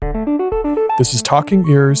This is Talking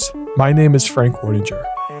Ears. My name is Frank Warninger,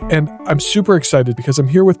 and I'm super excited because I'm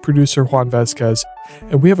here with producer Juan Vasquez,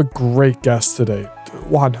 and we have a great guest today.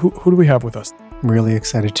 Juan, who do we have with us? I'm really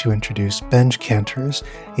excited to introduce Benj Kanters,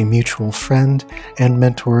 a mutual friend and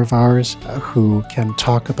mentor of ours who can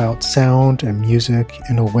talk about sound and music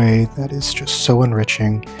in a way that is just so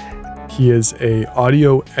enriching. He is an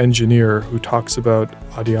audio engineer who talks about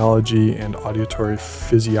audiology and auditory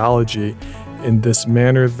physiology in this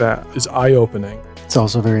manner that is eye-opening. It's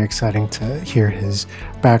also very exciting to hear his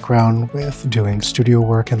background with doing studio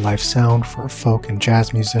work and live sound for folk and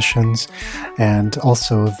jazz musicians, and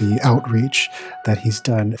also the outreach that he's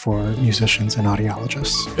done for musicians and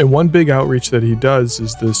audiologists. And one big outreach that he does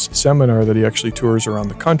is this seminar that he actually tours around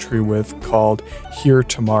the country with called Here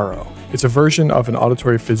Tomorrow. It's a version of an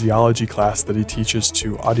auditory physiology class that he teaches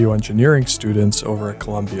to audio engineering students over at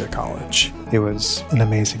Columbia College. It was an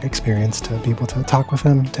amazing experience to be able to talk with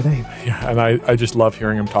him today. Yeah, and I just love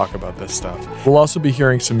hearing him talk about this stuff. We'll also be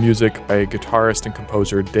hearing some music by guitarist and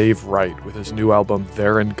composer Dave Wright with his new album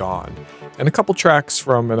There and Gone, and a couple tracks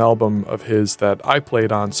from an album of his that I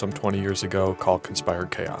played on some 20 years ago called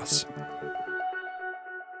Conspired Chaos.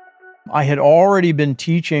 I had already been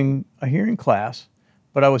teaching a hearing class,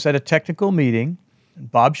 but I was at a technical meeting,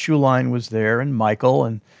 and Bob Schuline was there, and Michael,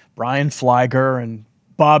 and Brian Fliger, and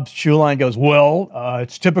Bob Schuline goes, well,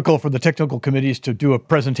 it's typical for the technical committees to do a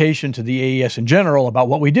presentation to the AES in general about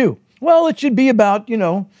what we do. Well, it should be about,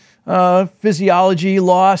 physiology,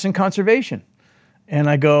 loss, and conservation. And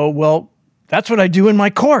I go, well, that's what I do in my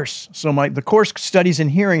course. So the course Studies in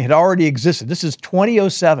Hearing had already existed. This is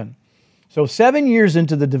 2007. So 7 years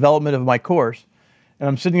into the development of my course, and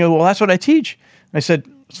I'm sitting there, well, that's what I teach. I said,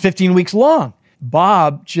 it's 15 weeks long.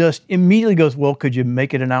 Bob just immediately goes, well, could you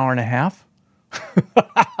make it an hour and a half?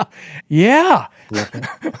 Yeah.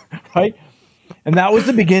 Right? And that was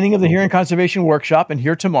the beginning of the Hearing Conservation Workshop and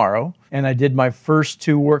Here Tomorrow. And I did my first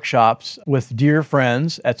two workshops with dear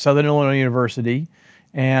friends at Southern Illinois University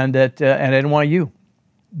and at NYU.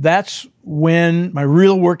 That's when my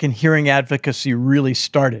real work in hearing advocacy really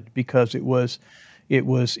started, because it was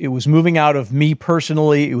moving out of me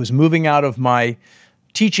personally. It was moving out of my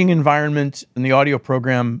teaching environment in the audio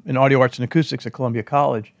program in audio arts and acoustics at Columbia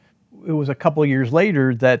College. It was a couple of years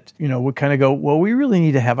later that, we kind of go, well, we really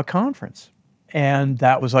need to have a conference. And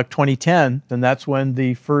that was like 2010. And that's when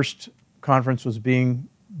the first conference was being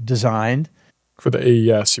designed. For the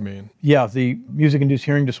AES, you mean? Yeah, the music-induced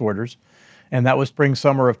hearing disorders. And that was spring,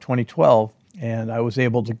 summer of 2012. And I was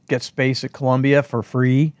able to get space at Columbia for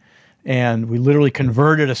free. And we literally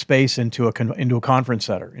converted a space into a conference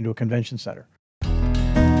center, into a convention center.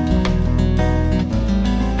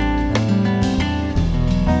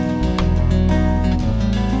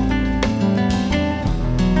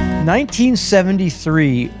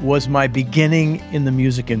 1973 was my beginning in the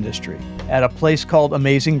music industry at a place called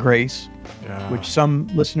Amazing Grace, which some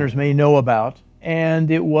listeners may know about.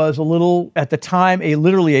 And it was at the time,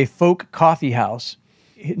 literally a folk coffee house.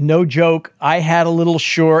 No joke, I had a little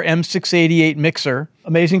Shure M688 mixer.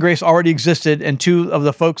 Amazing Grace already existed, and two of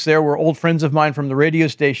the folks there were old friends of mine from the radio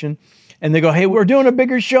station. And they go, hey, we're doing a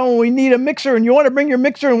bigger show and we need a mixer, and you want to bring your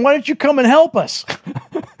mixer, and why don't you come and help us?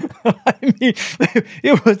 I mean,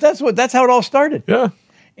 that's how it all started. Yeah.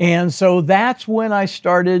 And so that's when I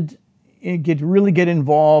started really get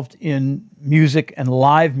involved in music and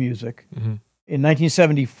live music. Mm-hmm. In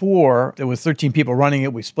 1974, there was 13 people running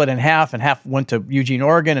it. We split in half, and half went to Eugene,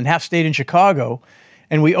 Oregon, and half stayed in Chicago.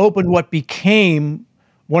 And we opened what became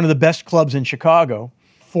one of the best clubs in Chicago.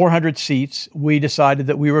 400 seats. We decided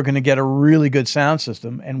that we were going to get a really good sound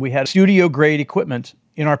system, and we had studio-grade equipment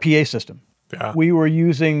in our PA system. Yeah. We were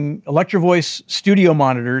using Electro-Voice studio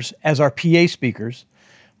monitors as our PA speakers,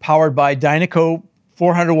 powered by Dynaco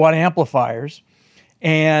 400-watt amplifiers,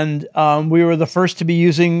 and we were the first to be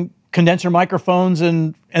using condenser microphones,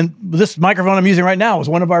 and this microphone I'm using right now is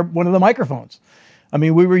one of the microphones. I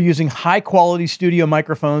mean, we were using high-quality studio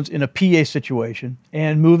microphones in a PA situation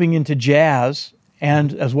and moving into jazz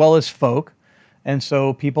and as well as folk. And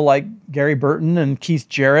so people like Gary Burton and Keith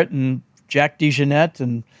Jarrett and Jack DeJohnette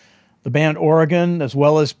and the band Oregon, as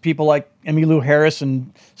well as people like Emmylou Harris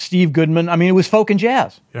and Steve Goodman. I mean, it was folk and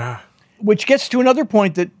jazz. Yeah. Which gets to another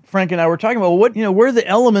point that Frank and I were talking about. What are the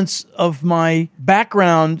elements of my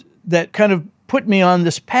background that kind of put me on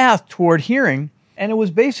this path toward hearing? And it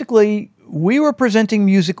was basically, we were presenting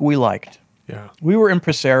music we liked. Yeah. We were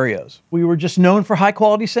impresarios. We were just known for high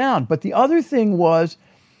quality sound. But the other thing was,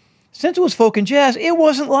 since it was folk and jazz, it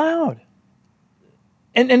wasn't loud.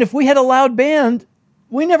 And if we had a loud band,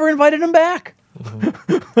 we never invited them back.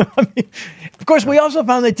 I mean, of course, we also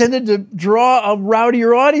found they tended to draw a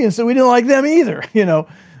rowdier audience, and we didn't like them either, you know.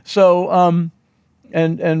 So,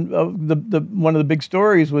 the one of the big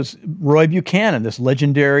stories was Roy Buchanan, this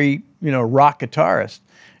legendary, you know, rock guitarist.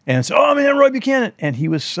 And so, oh man, Roy Buchanan. And he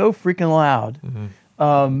was so freaking loud.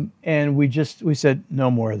 And we said, no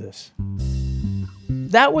more of this.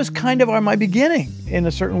 That was kind of my beginning in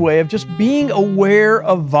a certain way of just being aware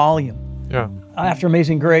of volume. Yeah. After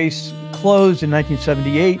Amazing Grace closed in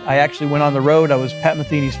 1978, I actually went on the road. I was Pat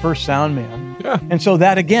Metheny's first sound man. Yeah. And so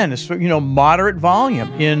that again is, you know, moderate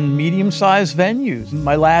volume in medium-sized venues.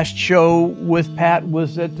 My last show with Pat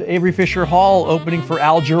was at Avery Fisher Hall opening for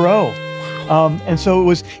Al Jarreau. And so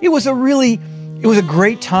it was a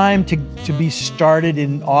great time to be started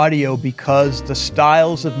in audio because the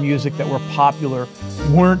styles of music that were popular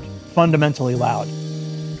weren't fundamentally loud.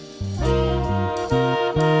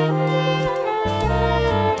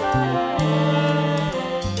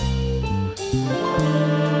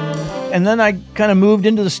 And then I kind of moved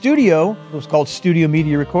into the studio. It was called studio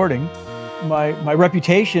media recording. My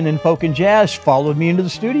reputation in folk and jazz followed me into the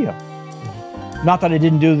studio. Not that I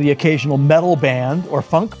didn't do the occasional metal band or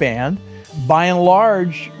funk band. By and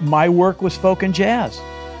large, my work was folk and jazz.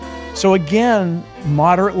 So again,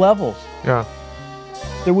 moderate levels. Yeah.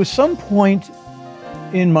 There was some point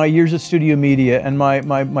in my years at Studio Media, and my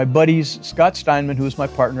buddies, Scott Steinman, who was my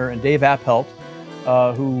partner, and Dave Appelt,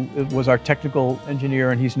 who was our technical engineer,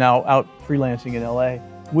 and he's now out freelancing in LA.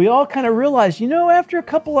 We all kind of realized, you know, after a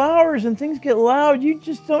couple hours and things get loud, you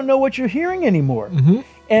just don't know what you're hearing anymore.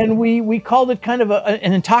 And we called it kind of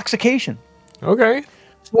an intoxication. Okay.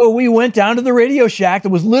 So we went down to the Radio Shack that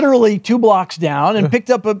was literally 2 blocks down and picked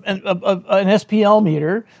up an SPL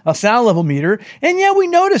meter, a sound level meter. And yeah, we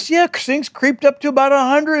noticed, things creeped up to about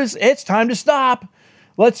 100. It's time to stop.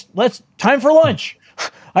 Let's time for lunch.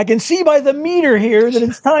 I can see by the meter here that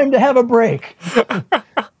it's time to have a break.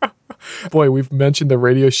 Boy, we've mentioned the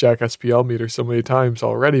Radio Shack SPL meter so many times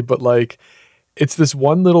already, but like, it's this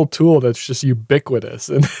one little tool that's just ubiquitous,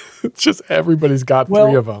 and it's just everybody's got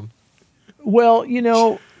 3 of them. Well, you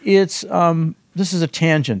know, it's this is a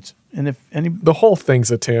tangent, and if the whole thing's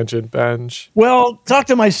a tangent, Benj. Well, talk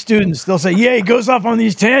to my students. They'll say, "Yeah, he goes off on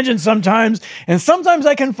these tangents sometimes, and sometimes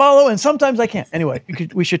I can follow, and sometimes I can't." Anyway,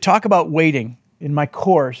 we should talk about weighting. In my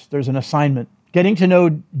course, there's an assignment, getting to know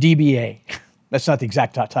DBA. That's not the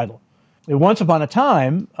exact title. Once upon a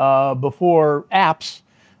time, before apps,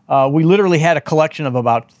 we literally had a collection of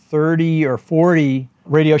about 30 or 40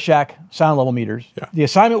 Radio Shack sound level meters. Yeah. The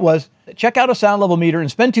assignment was check out a sound level meter and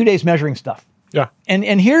spend 2 days measuring stuff. Yeah.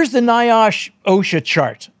 And here's the NIOSH OSHA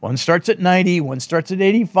chart. One starts at 90, one starts at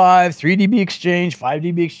 85, 3 dB exchange, 5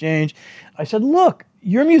 dB exchange. I said, look,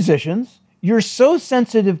 you're musicians. You're so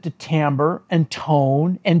sensitive to timbre and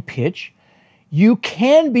tone and pitch. You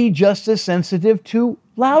can be just as sensitive to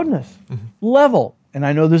loudness, level. And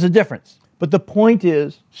I know there's a difference. But the point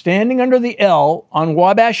is, standing under the L on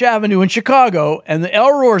Wabash Avenue in Chicago, and the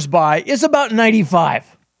L roars by, is about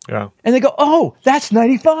 95. Yeah. And they go, oh, that's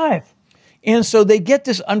 95. And so they get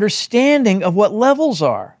this understanding of what levels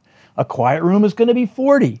are. A quiet room is going to be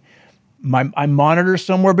 40. I monitor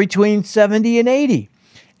somewhere between 70 and 80.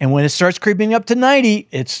 And when it starts creeping up to 90,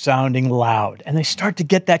 it's sounding loud. And they start to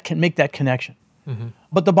get that, can make that connection.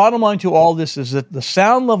 But the bottom line to all this is that the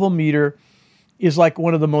sound level meter is like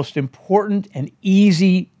one of the most important and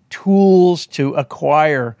easy tools to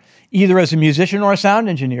acquire, either as a musician or a sound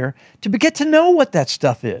engineer, to get to know what that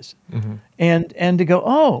stuff is. And to go,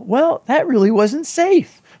 oh, well, that really wasn't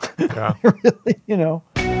safe. Yeah. Really, you know.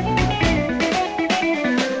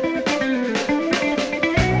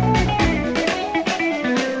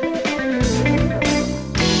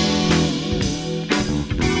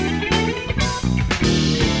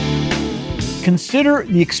 Consider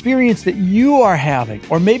the experience that you are having,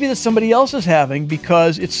 or maybe that somebody else is having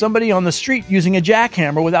because it's somebody on the street using a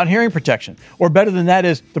jackhammer without hearing protection. Or better than that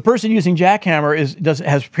is the person using jackhammer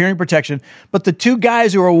has hearing protection, but the 2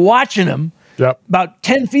 guys who are watching him about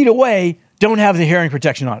 10 feet away don't have the hearing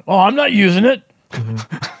protection on. Oh, I'm not using it.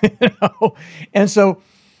 You know? And so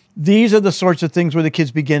these are the sorts of things where the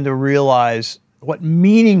kids begin to realize what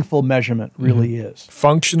meaningful measurement really is.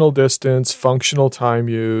 Functional distance, functional time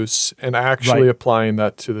use, and actually applying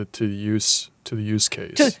that to the use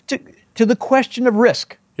case. To the question of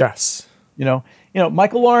risk. Yes. You know,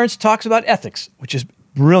 Michael Lawrence talks about ethics, which is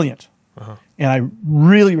brilliant. And I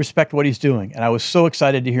really respect what he's doing. And I was so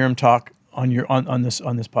excited to hear him talk on this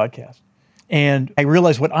podcast. And I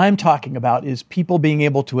realized what I'm talking about is people being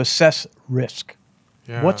able to assess risk.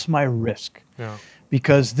 Yeah. What's my risk? Yeah.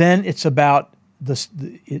 Because then it's about,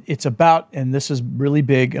 and this is really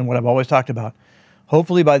big and what I've always talked about,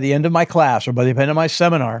 hopefully by the end of my class or by the end of my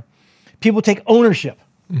seminar, people take ownership,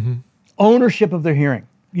 ownership of their hearing.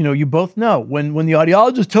 You know, you both know when the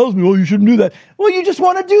audiologist tells me, "Oh, you shouldn't do that." Well, you just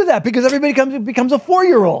want to do that because everybody becomes a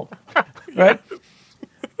 4-year-old, right?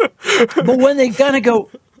 But when they kind of go,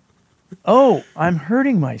 "Oh, I'm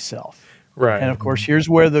hurting myself," Right. and of course, here's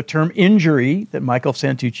where the term injury that Michael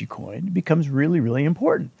Santucci coined becomes really, really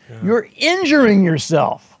important. Yeah. You're injuring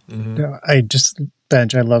yourself. No,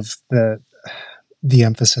 Benj, I love the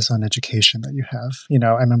emphasis on education that you have. You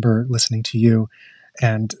know, I remember listening to you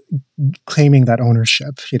and claiming that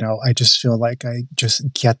ownership. You know, I just feel like I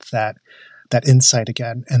just get that insight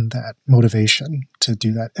again and that motivation to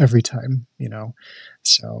do that every time, you know.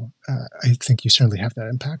 So I think you certainly have that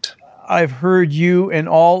impact. I've heard you and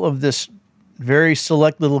all of this very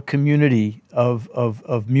select little community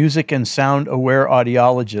of music and sound aware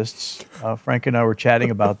audiologists. Frank and I were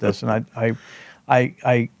chatting about this, and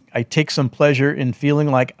I take some pleasure in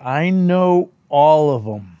feeling like I know all of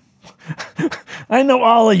them. I know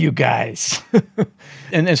all of you guys.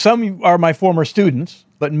 and some are my former students,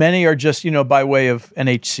 but many are just, you know, by way of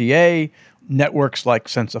NHCA, networks like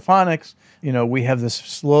Sensophonics. You know, we have this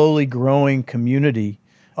slowly growing community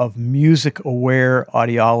of music-aware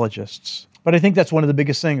audiologists. But I think that's one of the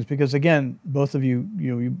biggest things because, again, both of you,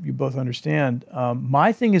 you both understand,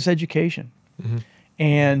 my thing is education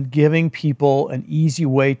and giving people an easy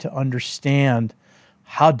way to understand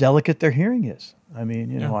how delicate their hearing is. I mean,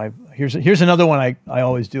 you know, here's another one I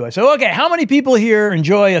always do. I say, okay, how many people here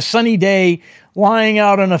enjoy a sunny day lying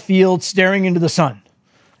out on a field staring into the sun?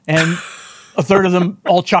 And a third of them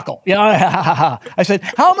all chuckle. Yeah, I said,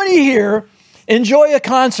 how many here enjoy a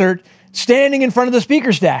concert standing in front of the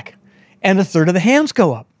speaker stack? And a third of the hands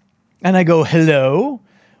go up. And I go, hello?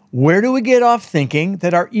 Where do we get off thinking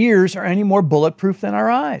that our ears are any more bulletproof than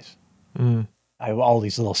our eyes? I have all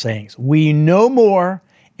these little sayings. We know more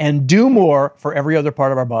and do more for every other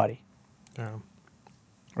part of our body. Yeah.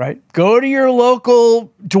 Right? Go to your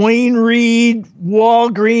local Duane Reade,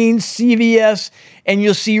 Walgreens, CVS, and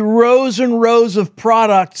you'll see rows and rows of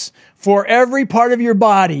products for every part of your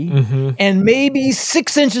body and maybe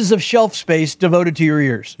 6 inches of shelf space devoted to your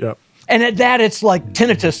ears. Yep. And at that, it's like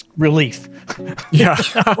tinnitus relief. Yeah.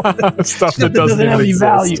 Stuff that doesn't have any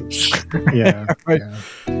value. Yeah. Right.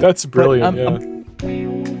 Yeah. That's brilliant.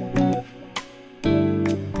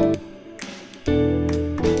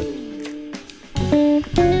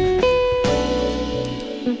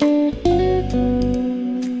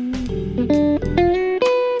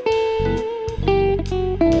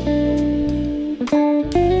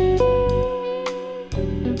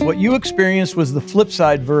 What you experienced was the flip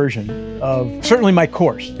side version of certainly my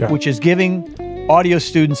course, which is giving audio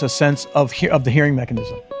students a sense of the hearing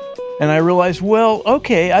mechanism. And I realized, well,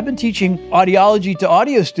 okay, I've been teaching audiology to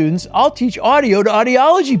audio students. I'll teach audio to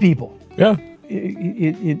audiology people. Yeah.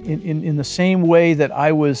 In the same way that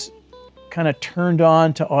I was kind of turned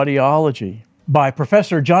on to audiology by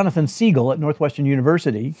Professor Jonathan Siegel at Northwestern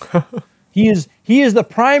University. He is the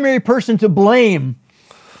primary person to blame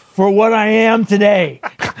for what I am today.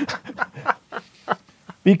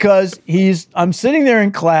 Because I'm sitting there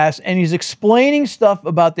in class and he's explaining stuff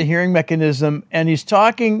about the hearing mechanism and he's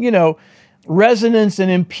talking, you know, resonance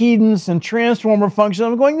and impedance and transformer function.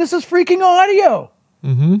 I'm going, this is freaking audio.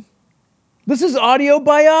 This is audio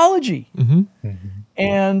biology.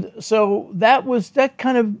 And so that was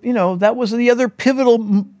the other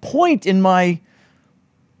pivotal point in my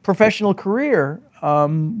professional career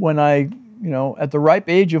when I, you know, at the ripe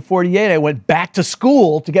age of 48, I went back to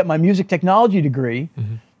school to get my music technology degree.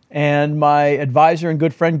 And my advisor and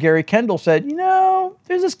good friend, Gary Kendall, said, you know,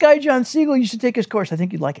 there's this guy, John Siegel, you should take his course. I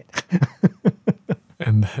think you'd like it.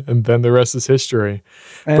 and then the rest is history.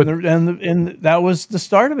 And that was the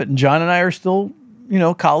start of it. And John and I are still, you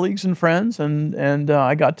know, colleagues and friends. And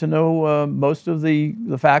I got to know most of the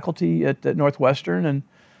faculty at Northwestern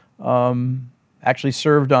and actually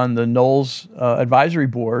served on the Knowles advisory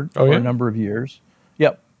board for a number of years.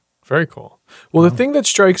 Yep. Very cool. Well, the thing that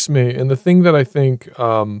strikes me and the thing that I think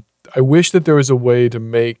I wish that there was a way to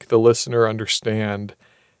make the listener understand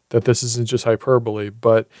that this isn't just hyperbole,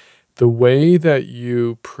 but the way that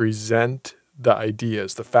you present the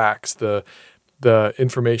ideas, the facts, the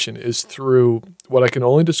information is through what I can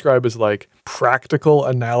only describe as like practical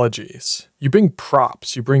analogies. You bring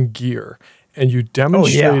props, you bring gear, and you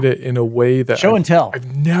demonstrate it in a way that show and tell.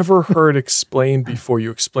 I've never heard explained before.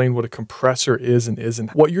 You explain what a compressor is and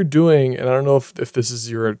isn't. What you're doing, and I don't know if this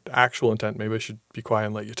is your actual intent, maybe I should be quiet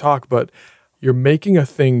and let you talk, but you're making a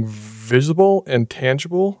thing visible and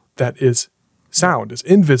tangible that is sound, is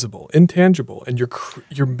invisible, intangible, and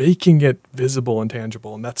you're making it visible and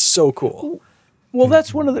tangible, and that's so cool. Well,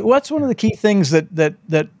 that's one of the key things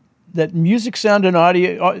that music, sound, and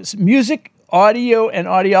audio, music, audio, and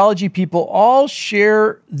audiology people all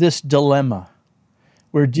share this dilemma.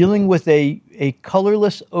 We're dealing with a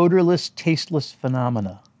colorless, odorless, tasteless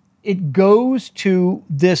phenomena. It goes to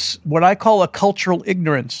this, what I call a cultural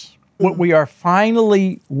ignorance. What we are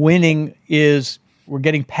finally winning is we're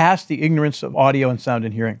getting past the ignorance of audio and sound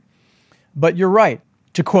and hearing. But you're right.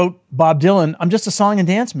 To quote Bob Dylan, I'm just a song and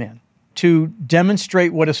dance man. To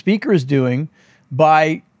demonstrate what a speaker is doing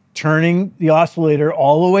by turning the oscillator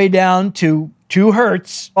all the way down to 2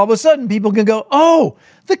 hertz, all of a sudden people can go, oh,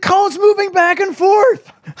 the cone's moving back and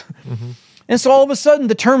forth. Mm-hmm. And so all of a sudden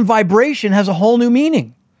the term vibration has a whole new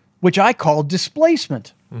meaning, which I call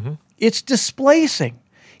displacement. Mm-hmm. It's displacing.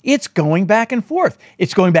 It's going back and forth.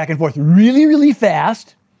 It's going back and forth really, really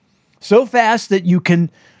fast, so fast that you can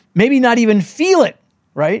maybe not even feel it,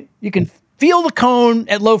 right? You can feel the cone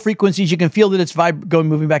at low frequencies. You can feel that it's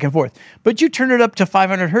moving back and forth. But you turn it up to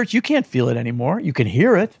 500 hertz, you can't feel it anymore. You can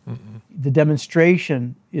hear it. Mm-hmm. The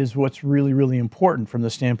demonstration is what's really, really important from the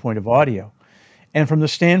standpoint of audio. And from the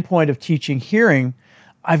standpoint of teaching hearing,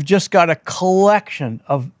 I've just got a collection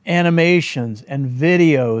of animations and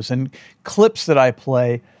videos and clips that I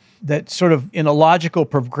play that sort of in a logical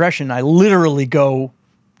progression, I literally go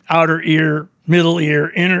outer ear, middle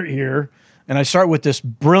ear, inner ear. And I start with this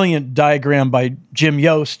brilliant diagram by Jim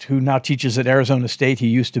Yost, who now teaches at Arizona State. He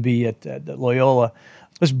used to be at Loyola.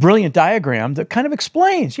 This brilliant diagram that kind of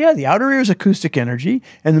explains, the outer ear is acoustic energy,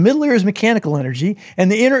 and the middle ear is mechanical energy,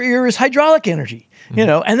 and the inner ear is hydraulic energy,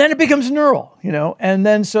 mm-hmm. And then it becomes neural, and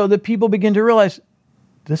then so that people begin to realize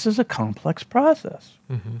this is a complex process.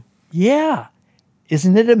 Mm-hmm. Yeah.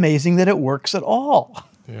 Isn't it amazing that it works at all?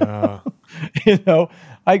 Yeah.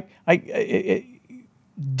 I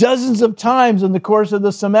dozens of times in the course of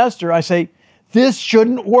the semester, I say, this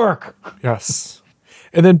shouldn't work. Yes.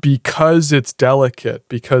 And then because it's delicate,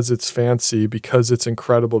 because it's fancy, because it's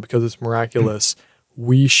incredible, because it's miraculous,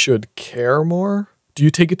 we should care more? Do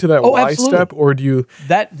you take it to that why absolutely. step, or do you...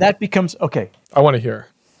 That becomes, okay. I want to hear.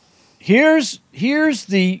 Here's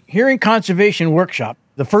the hearing conservation workshop.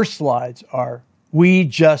 The first slides are, we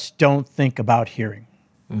just don't think about hearing.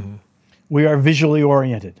 Mm-hmm. We are visually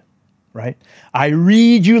oriented, right? I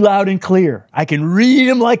read you loud and clear. I can read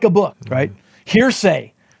them like a book, right?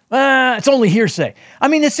 Hearsay. It's only hearsay. I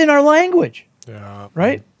mean, it's in our language,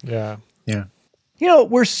 right? Yeah.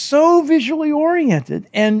 We're so visually oriented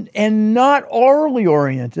and not orally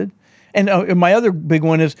oriented. And my other big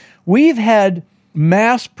one is we've had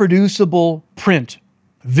mass producible print,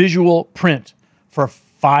 visual print for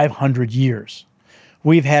 500 years.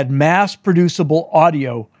 We've had mass producible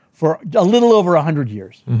audio for a little over 100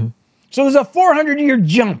 years. Mm-hmm. So there's a 400-year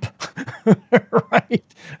jump, right,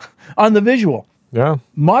 on the visual. Yeah.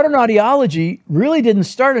 Modern audiology really didn't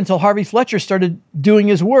start until Harvey Fletcher started doing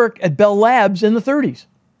his work at Bell Labs in the 30s.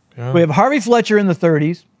 Yeah. We have Harvey Fletcher in the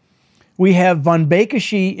 30s. We have von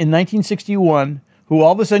Bekeschi in 1961, who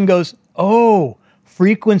all of a sudden goes, oh,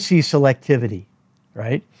 frequency selectivity,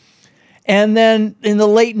 right? And then in the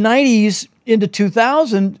late 90s into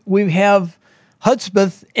 2000, we have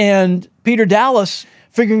Hudspeth and Peter Dallas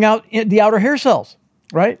figuring out the outer hair cells,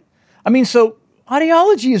 right? I mean, so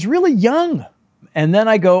audiology is really young. And then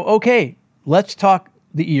I go, okay, let's talk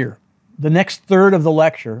the ear. The next third of the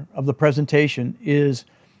lecture, of the presentation, is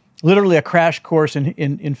literally a crash course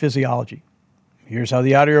in physiology. Here's how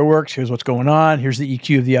the outer ear works. Here's what's going on. Here's the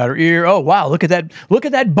EQ of the outer ear. Oh, wow, look at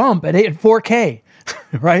that bump at 4K,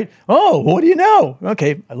 right? Oh, what do you know?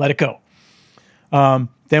 Okay, I let it go.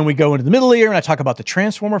 Then we go into the middle ear, and I talk about the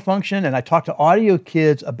transformer function, and I talk to audio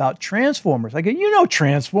kids about transformers. I go,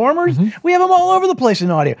 transformers? Mm-hmm. We have them all over the place in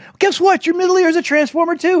audio. Guess what? Your middle ear is a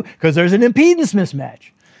transformer too, because there's an impedance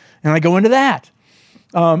mismatch. And I go into that.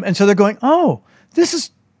 And so they're going, oh,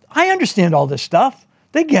 I understand all this stuff.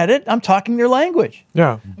 They get it. I'm talking their language.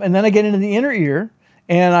 Yeah. And then I get into the inner ear,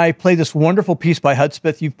 and I play this wonderful piece by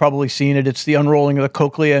Hudspeth. You've probably seen it. It's the unrolling of the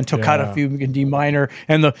cochlea and toccata fugue in D minor.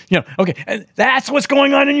 And and that's what's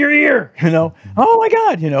going on in your ear, Oh my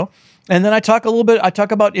God, And then I talk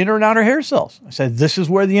about inner and outer hair cells. I said, this is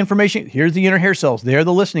where the information, here's the inner hair cells. They're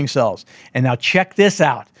the listening cells. And now check this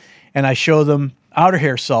out. And I show them outer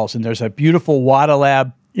hair cells. And there's a beautiful Wada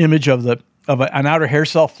Lab image of an outer hair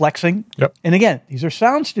cell flexing. Yep. And again, these are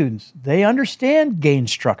sound students. They understand gain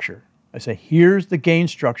structure. I say, here's the gain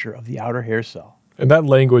structure of the outer hair cell. And that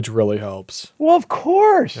language really helps. Well, of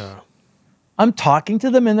course. Yeah. I'm talking to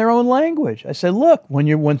them in their own language. I say, look,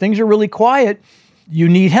 when things are really quiet, you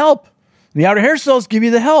need help. The outer hair cells give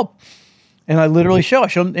you the help. And I show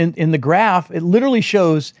them in the graph, it literally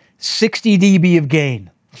shows 60 dB of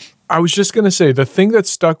gain. I was just going to say, the thing that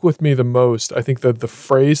stuck with me the most, I think that the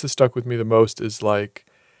phrase that stuck with me the most is like,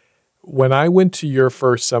 when I went to your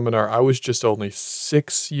first seminar, I was just only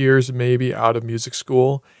 6 years maybe out of music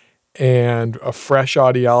school and a fresh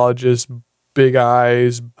audiologist, big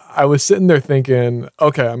eyes. I was sitting there thinking,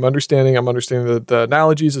 okay, I'm understanding the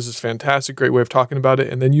analogies. This is fantastic, great way of talking about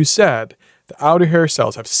it. And then you said the outer hair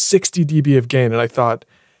cells have 60 dB of gain. And I thought,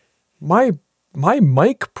 my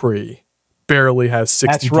mic pre barely has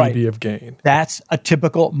 60 dB of gain. That's a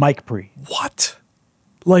typical mic pre. What?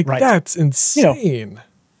 Like, that's insane.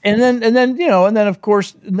 And then of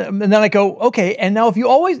course, and then I go, okay, and now if you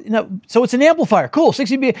always, so it's an amplifier, cool,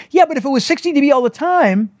 60 dB. Yeah, but if it was 60 dB all the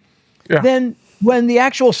time, then when the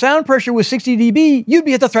actual sound pressure was 60 dB, you'd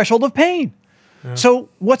be at the threshold of pain. Yeah. So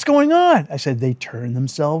what's going on? I said, they turn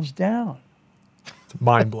themselves down. It's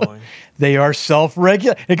mind-blowing. They are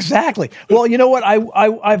self-regulating. Exactly. Well, you know what?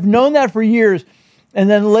 I've known that for years. And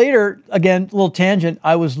then later, again, a little tangent,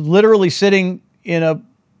 I was literally sitting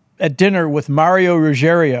at dinner with Mario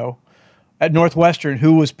Ruggiero at Northwestern,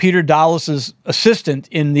 who was Peter Dallas's assistant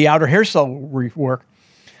in the outer hair cell work.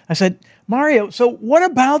 I said, Mario, so what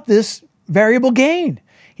about this variable gain?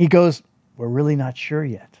 He goes, we're really not sure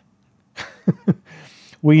yet.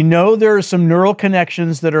 We know there are some neural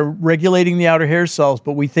connections that are regulating the outer hair cells,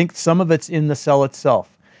 but we think some of it's in the cell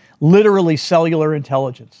itself. Literally cellular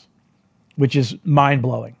intelligence, which is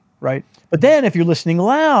mind-blowing, right? But then if you're listening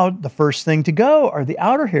loud, the first thing to go are the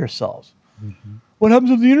outer hair cells. Mm-hmm. What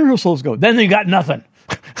happens if the inner hair cells go? Then you got nothing.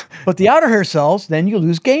 But the outer hair cells, then you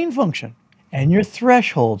lose gain function and your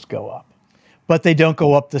thresholds go up. But they don't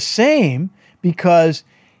go up the same because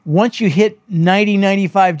once you hit 90,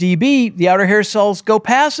 95 dB, the outer hair cells go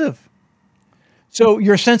passive. So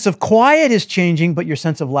your sense of quiet is changing, but your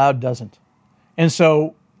sense of loud doesn't. And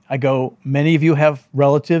so I go, many of you have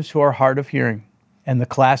relatives who are hard of hearing. And the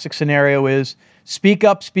classic scenario is, speak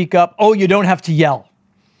up, speak up. Oh, you don't have to yell.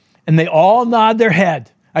 And they all nod their head.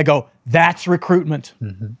 I go, that's recruitment.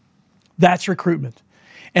 Mm-hmm. That's recruitment.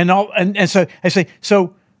 And so I say,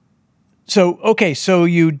 okay, so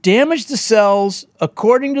you damage the cells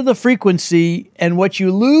according to the frequency, and what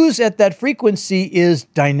you lose at that frequency is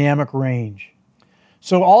dynamic range.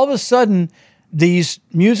 So all of a sudden, these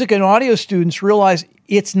music and audio students realize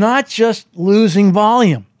it's not just losing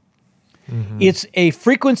volume. Mm-hmm. It's a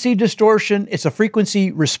frequency distortion. It's a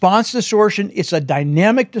frequency response distortion. It's a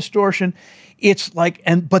dynamic distortion. It's like,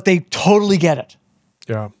 but they totally get it.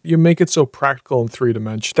 Yeah. You make it so practical and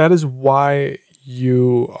three-dimensional. That is why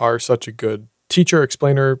you are such a good teacher,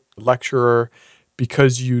 explainer, lecturer,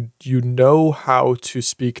 because you know how to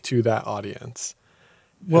speak to that audience.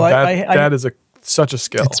 Well, that is such a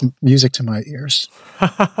skill. It's music to my ears.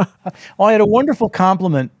 Well, I had a wonderful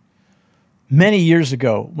compliment many years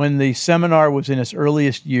ago when the seminar was in its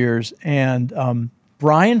earliest years, and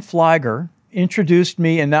Brian Fliger introduced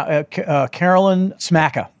me, and now Carolyn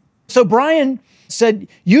Smacka. So Brian said,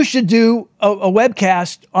 you should do a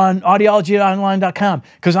webcast on audiologyonline.com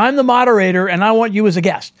because I'm the moderator and I want you as a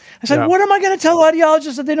guest. I said, What am I going to tell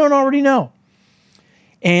audiologists that they don't already know?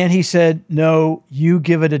 And he said, no, you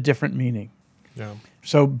give it a different meaning. Yeah.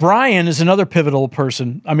 So Brian is another pivotal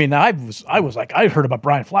person. I mean, I was like, I heard about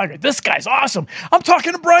Brian Fliger. This guy's awesome. I'm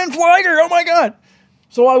talking to Brian Fliger. Oh my God.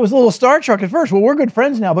 So I was a little starstruck at first. Well, we're good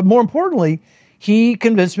friends now. But more importantly, he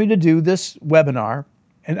convinced me to do this webinar.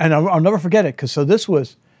 And I'll never forget it because this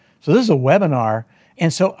is a webinar.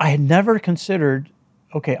 And so I had never considered,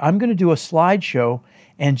 okay, I'm going to do a slideshow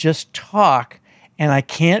and just talk, and I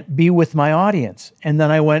can't be with my audience. And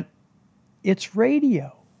then I went, it's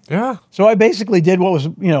radio. Yeah. So I basically did what was,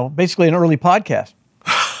 basically an early podcast.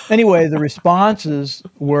 Anyway, the responses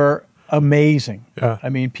were amazing. Yeah. I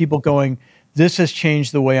mean, people going, this has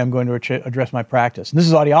changed the way I'm going to address my practice. And this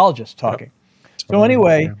is audiologists talking. Yep. So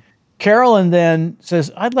anyway, Carolyn then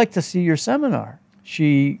says, I'd like to see your seminar.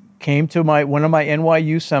 She came to one of my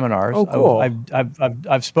NYU seminars. Oh, cool.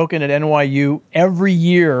 I've spoken at NYU every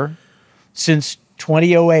year since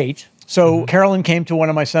 2008. So Carolyn came to one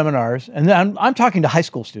of my seminars, and then I'm talking to high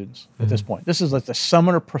school students at this point. This is like the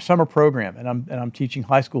summer program, and I'm teaching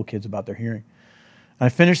high school kids about their hearing. And I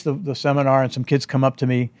finished the seminar, and some kids come up to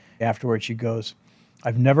me afterwards. She goes,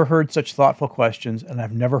 I've never heard such thoughtful questions, and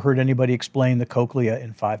I've never heard anybody explain the cochlea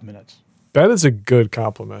in 5 minutes. That is a good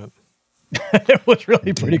compliment. It was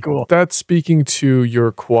really pretty cool. That's speaking to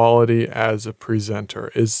your quality as a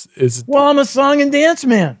presenter. Well, I'm a song and dance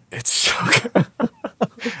man. It's so good.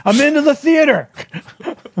 I'm into the theater.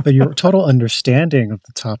 But your total understanding of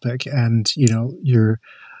the topic and, your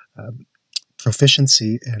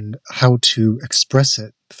proficiency in how to express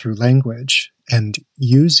it through language and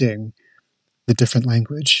using the different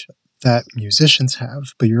language that musicians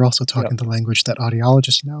have, but you're also talking the language that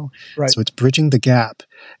audiologists know. Right. So it's bridging the gap,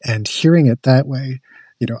 and hearing it that way,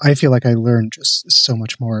 I feel like I learn just so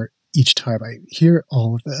much more each time I hear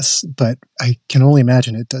all of this, but I can only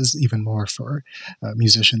imagine it does even more for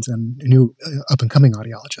musicians and new up-and-coming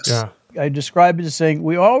audiologists. Yeah. I describe it as saying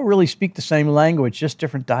we all really speak the same language, just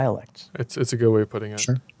different dialects. It's a good way of putting it.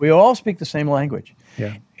 Sure. We all speak the same language.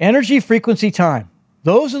 Yeah. Energy, frequency, time.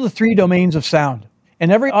 Those are the three domains of sound.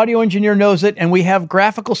 And every audio engineer knows it, and we have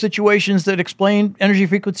graphical situations that explain energy,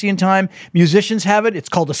 frequency, and time. Musicians have it. It's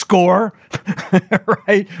called a score,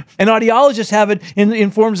 right? And audiologists have it in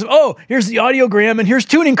forms of, here's the audiogram, and here's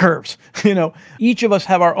tuning curves. Each of us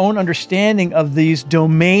have our own understanding of these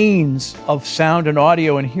domains of sound and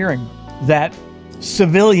audio and hearing that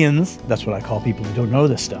civilians, that's what I call people who don't know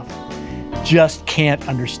this stuff, just can't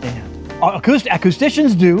understand.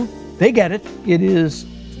 Acousticians do. They get it. It is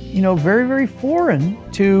very, very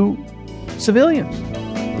foreign to civilians.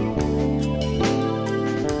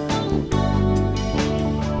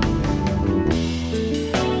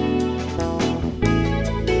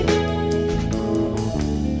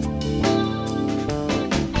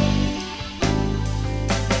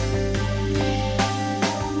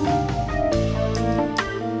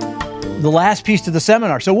 The last piece to the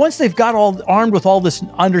seminar. So once they've got all armed with all this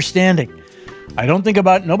understanding,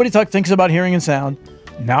 nobody thinks about hearing and sound.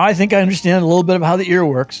 Now I think I understand a little bit of how the ear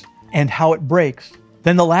works and how it breaks.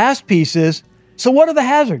 Then the last piece is, so what are the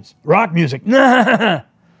hazards? Rock music. How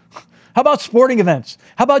about sporting events?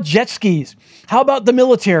 How about jet skis? How about the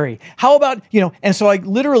military? How about, and so I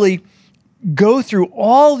literally go through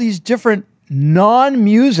all these different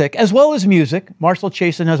non-music as well as music. Marcel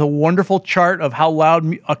Chasin has a wonderful chart of how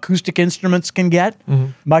loud acoustic instruments can get.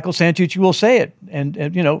 Mm-hmm. Michael Santucci will say it.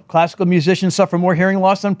 And classical musicians suffer more hearing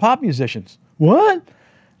loss than pop musicians. What?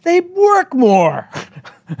 They work more.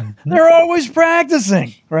 They're always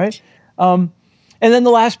practicing, right? And then the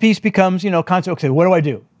last piece becomes, okay, what do I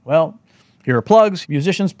do? Well, here are plugs,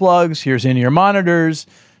 musicians' plugs, here's in-ear monitors,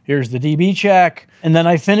 here's the dB check. And then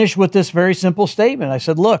I finish with this very simple statement. I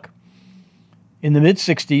said, look, in the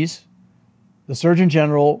mid-'60s, the Surgeon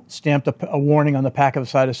General stamped a warning on the pack of a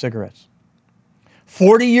side of cigarettes.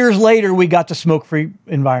 40 years later, we got to smoke-free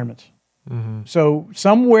environments. Mm-hmm. So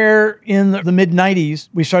somewhere in the mid-'90s,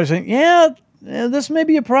 we started saying, this may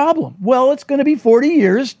be a problem. Well, it's going to be 40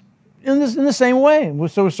 years in the same way.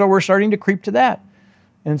 So we're starting to creep to that.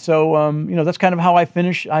 And so, that's kind of how I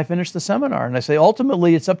finish the seminar. And I say,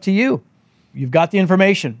 ultimately, it's up to you. You've got the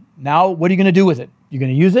information. Now, what are you going to do with it? You're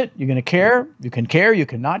going to use it. You're going to care. You can care. You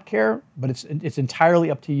cannot care. But it's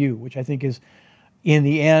entirely up to you, which I think is, in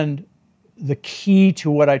the end, the key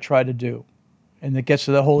to what I try to do. And that gets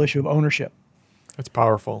to the whole issue of ownership. That's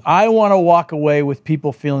powerful. I want to walk away with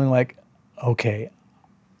people feeling like, okay,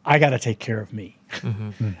 I got to take care of me. Mm-hmm.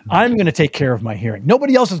 Mm-hmm. I'm going to take care of my hearing.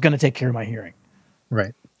 Nobody else is going to take care of my hearing.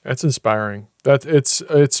 Right. That's inspiring. It's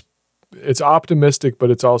optimistic, but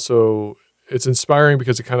it's inspiring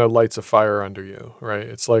because it kind of lights a fire under you, right?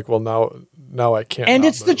 It's like, well, now I can't. And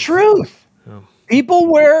it's move. the truth. Yeah.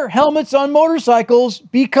 People wear helmets on motorcycles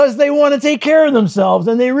because they want to take care of themselves,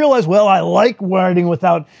 and they realize, well, I like riding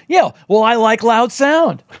without. I like loud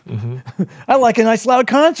sound. Mm-hmm. I like a nice loud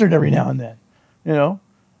concert every now and then.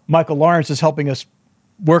 Michael Lawrence is helping us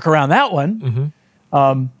work around that one.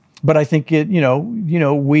 Mm-hmm. But I think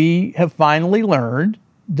we have finally learned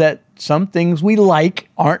that some things we like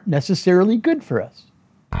aren't necessarily good for us.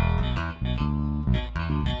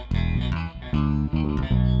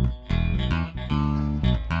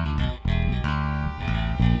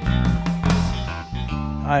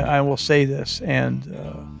 I will say this, and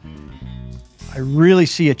I really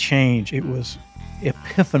see a change. It was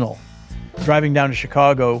epiphanal. Driving down to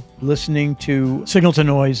Chicago, listening to Signal to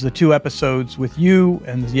Noise, the 2 episodes with you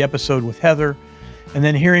and the episode with Heather, and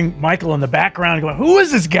then hearing Michael in the background going, who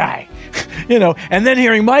is this guy? And then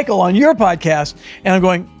hearing Michael on your podcast, and I'm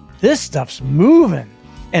going, this stuff's moving.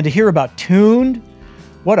 And to hear about Tuned,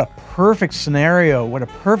 what a perfect scenario, what a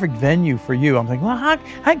perfect venue for you. I'm thinking, well,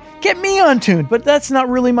 get me on Tuned, but that's not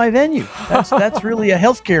really my venue. That's really a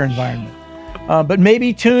healthcare environment. But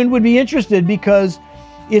maybe Tuned would be interested because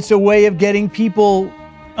it's a way of getting people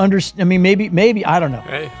maybe, I don't know.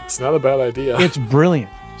 Hey, it's not a bad idea. It's brilliant.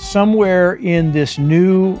 Somewhere in this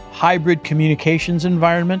new hybrid communications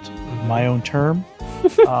environment, my own term,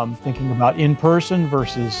 thinking about in-person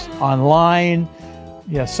versus online.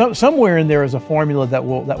 Yeah, somewhere in there is a formula that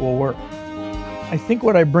will work. I think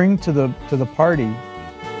what I bring to the party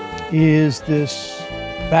is this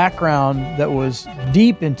background that was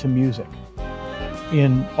deep into music,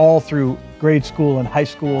 all through grade school and high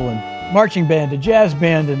school and marching band and jazz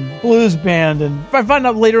band and blues band. And I found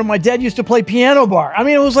out later my dad used to play piano bar. I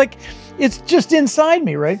mean, it was like, it's just inside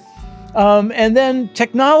me, right? And then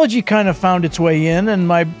technology kind of found its way in,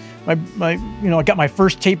 and I got my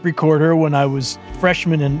first tape recorder when I was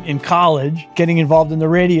freshman in college, getting involved in the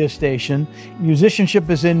radio station. Musicianship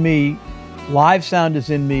is in me, live sound is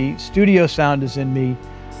in me, studio sound is in me,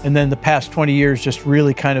 and then the past 20 years just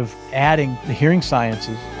really kind of adding the hearing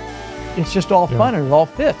sciences. It's just all fun and it all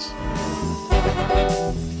fits.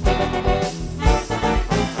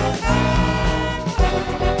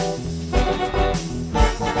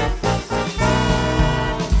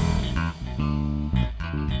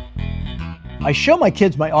 I show my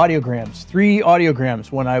kids my audiograms, 3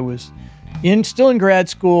 audiograms when I was still in grad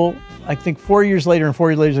school, I think 4 years later and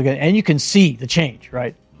 4 years later again, and you can see the change,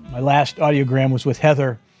 right? My last audiogram was with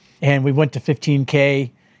Heather, and we went to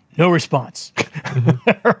 15K, no response.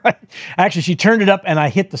 Right? Actually, she turned it up and I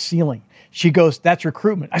hit the ceiling. She goes, "That's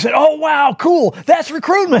recruitment." I said, "Oh, wow, cool, that's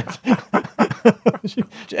recruitment."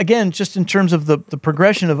 Again, just in terms of the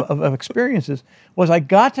progression of experiences, was I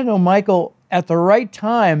got to know Michael at the right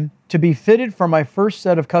time to be fitted for my first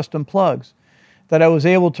set of custom plugs, that I was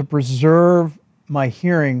able to preserve my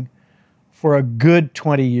hearing for a good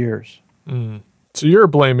 20 years. Mm. So you're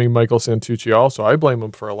blaming Michael Santucci also. I blame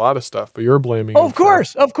him for a lot of stuff, but you're blaming him of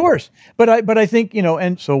course. But I think,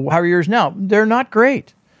 and so how are yours now? They're not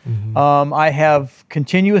great. Mm-hmm. I have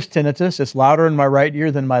continuous tinnitus. It's louder in my right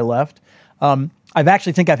ear than my left. I've had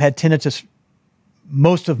tinnitus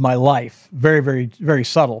most of my life, very, very, very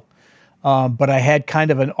subtle. But I had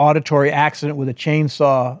kind of an auditory accident with a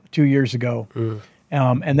chainsaw 2 years ago.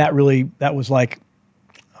 And that was like,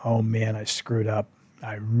 oh man, I screwed up.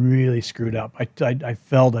 I really screwed up. I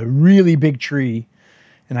felled a really big tree,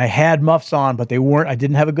 and I had muffs on, but I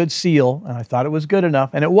didn't have a good seal, and I thought it was good enough,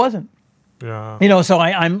 and it wasn't. Yeah. So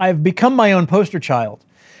I've become my own poster child.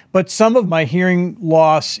 But some of my hearing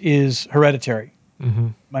loss is hereditary. Mm-hmm.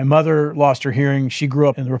 My mother lost her hearing. She grew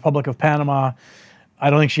up in the Republic of Panama. I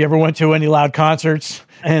don't think she ever went to any loud concerts,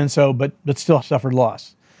 and so, but still suffered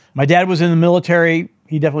loss. My dad was in the military.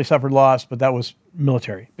 He definitely suffered loss, but that was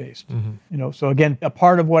military based. Mm-hmm. So again, a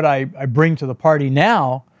part of what I bring to the party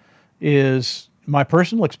now is my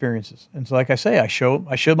personal experiences. And so, like I say, I showed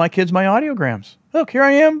my kids my audiograms. Look, here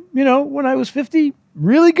I am, when I was 50,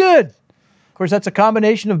 really good. Of course, that's a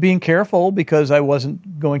combination of being careful because I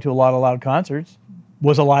wasn't going to a lot of loud concerts.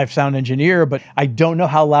 Was a live sound engineer, but I don't know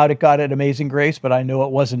how loud it got at Amazing Grace, but I know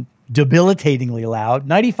it wasn't debilitatingly loud.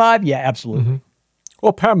 95? Yeah, absolutely. Mm-hmm.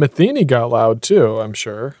 Well, Pat Metheny got loud too, I'm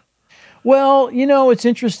sure. Well, it's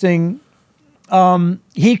interesting.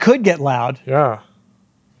 He could get loud. Yeah.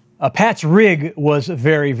 Pat's rig was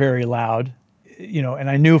very, very loud, and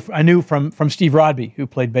I knew from Steve Rodby, who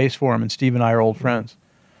played bass for him, and Steve and I are old friends.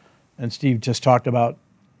 And Steve just talked about,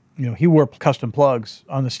 he wore custom plugs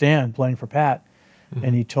on the stand playing for Pat. Mm-hmm.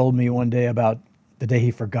 And he told me one day about the day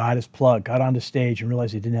he forgot his plug, got onto stage and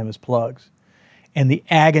realized he didn't have his plugs, and the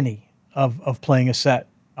agony of playing a set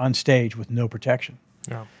on stage with no protection.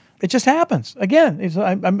 Yeah. It just happens. Again,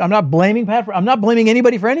 I'm not blaming Pat I'm not blaming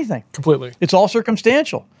anybody for anything. Completely. It's all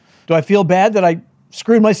circumstantial. Do I feel bad that I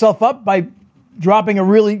screwed myself up by dropping a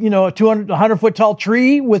really, a 100-foot tall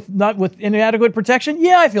tree with inadequate protection?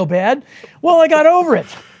 Yeah, I feel bad. Well, I got over it.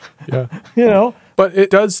 Yeah. But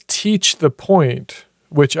it does teach the point,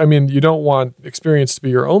 which, you don't want experience to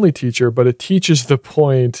be your only teacher, but it teaches the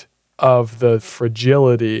point of the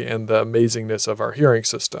fragility and the amazingness of our hearing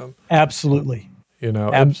system. Absolutely.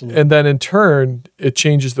 Absolutely. And then in turn, it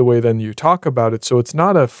changes the way then you talk about it. So it's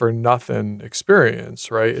not a for nothing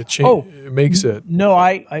experience, right? It makes it. No,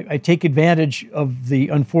 I take advantage of the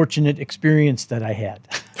unfortunate experience that I had.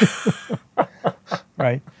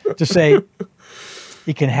 Right? To say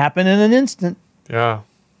it can happen in an instant. Yeah.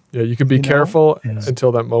 Yeah, you can be careful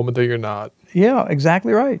until that moment that you're not. Yeah,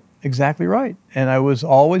 exactly right. Exactly right. And I was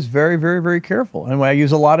always very, very, very careful. And I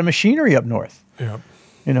use a lot of machinery up north. Yeah.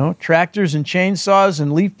 Tractors and chainsaws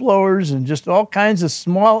and leaf blowers and just all kinds of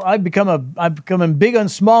small. I've become big on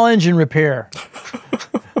small engine repair.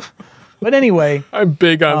 But anyway, I'm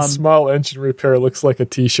big on small engine repair. Looks like a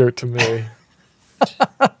T-shirt to me.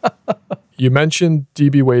 You mentioned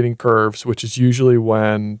dB weighting curves, which is usually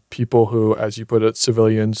when people who, as you put it,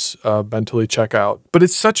 civilians mentally check out. But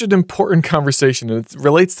it's such an important conversation, and it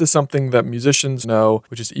relates to something that musicians know,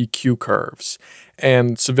 which is EQ curves.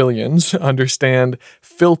 And civilians understand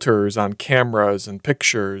filters on cameras and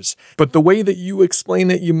pictures. But the way that you explain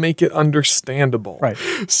it, you make it understandable. Right.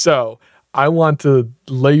 So I want to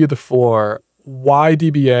lay you the floor. Why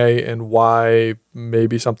DBA and why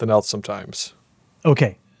maybe something else sometimes?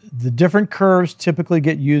 Okay. the different curves typically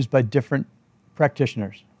get used by different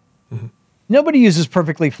practitioners. Mm-hmm. Nobody uses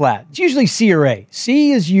perfectly flat. It's usually C or A.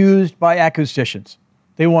 C is used by acousticians.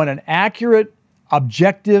 They want an accurate,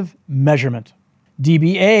 objective measurement.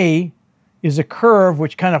 dBA is a curve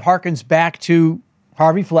which kind of harkens back to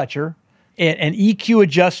Harvey Fletcher, an EQ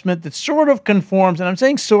adjustment that sort of conforms, and I'm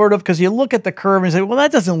saying sort of because you look at the curve and say, well,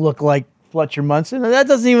 that doesn't look like Fletcher-Munson, and that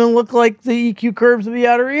doesn't even look like the EQ curves of the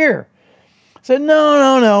outer ear. So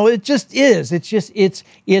no, it just is.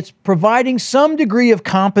 It's providing some degree of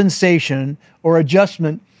compensation or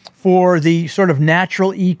adjustment for the sort of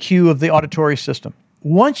natural EQ of the auditory system.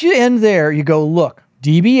 Once you end there, you go, look,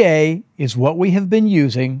 dBA is what we have been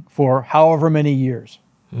using for however many years.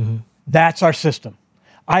 Mm-hmm. That's our system.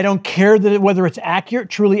 I don't care whether it's accurate,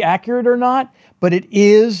 truly accurate or not, but it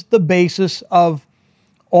is the basis of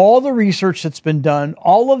all the research that's been done,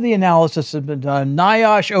 all of the analysis that's been done,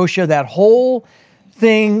 NIOSH, OSHA, that whole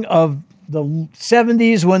thing of the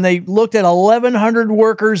 70s when they looked at 1,100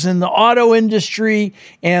 workers in the auto industry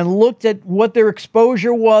and looked at what their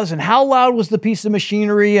exposure was and how loud was the piece of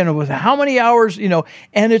machinery and it was how many hours,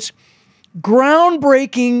 and it's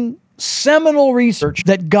groundbreaking, seminal research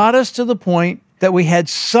that got us to the point that we had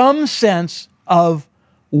some sense of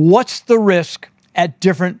what's the risk at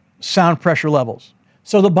different sound pressure levels.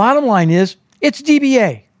 So the bottom line is, it's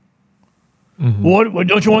dBA. Mm-hmm. What,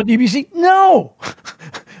 don't you want dBc? No,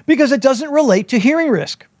 because it doesn't relate to hearing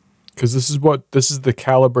risk. Because this is the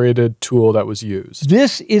calibrated tool that was used.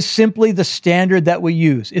 This is simply the standard that we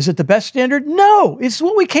use. Is it the best standard? No, it's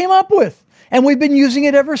what we came up with, and we've been using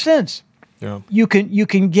it ever since. Yeah. You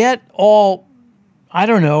can get all, I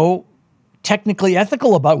don't know, technically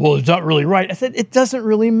ethical about, well, it's not really right. I said, it doesn't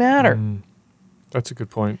really matter. That's a good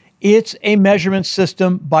point. It's a measurement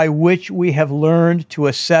system by which we have learned to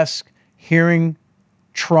assess hearing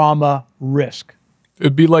trauma risk.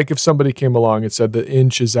 It'd be like if somebody came along and said the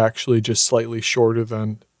inch is actually just slightly shorter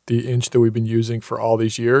than the inch that we've been using for all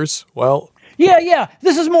these years. Well, yeah,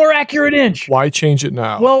 this is more accurate inch. Why change it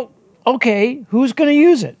now? Well, okay, who's going to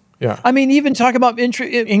use it? Yeah. I mean, even talk about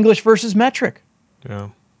English versus metric. Yeah.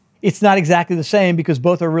 It's not exactly the same because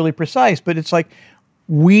both are really precise, but it's like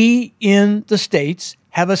we in the States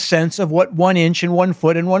have a sense of what 1 inch and 1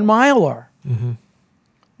 foot and 1 mile are. Mm-hmm.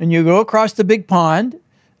 And you go across the big pond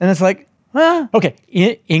and it's like, okay,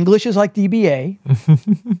 English is like dBA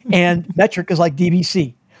and metric is like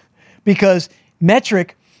dBc. Because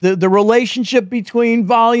metric, the relationship between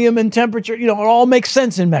volume and temperature, it all makes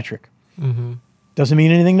sense in metric. Mm-hmm. Doesn't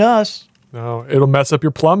mean anything to us. No, it'll mess up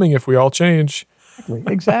your plumbing if we all change.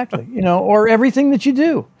 Exactly. Or everything that you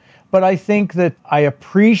do. But I think that I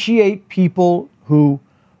appreciate people who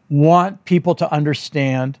want people to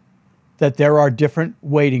understand that there are different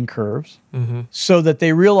weighting curves so that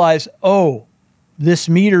they realize, oh, this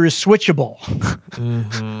meter is switchable.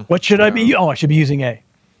 Mm-hmm. What should I be? Oh, I should be using A.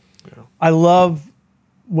 Yeah. I love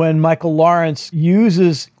when Michael Lawrence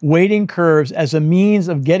uses weighting curves as a means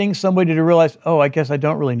of getting somebody to realize, oh, I guess I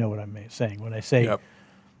don't really know what I'm saying when I say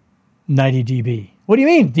 90 dB. What do you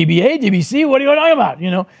mean? dBA, dBc? What are you talking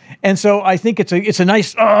about? And so I think it's a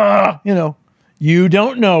nice, you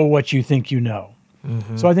don't know what you think you know.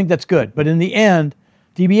 Mm-hmm. So I think that's good. But in the end,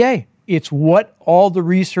 dBA, it's what all the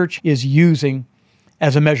research is using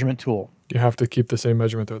as a measurement tool. You have to keep the same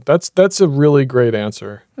measurement though. That's a really great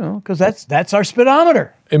answer. Because that's our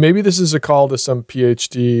speedometer. And maybe this is a call to some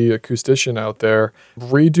PhD acoustician out there.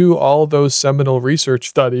 Redo all those seminal research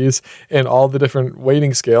studies and all the different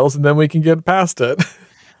weighting scales, and then we can get past it.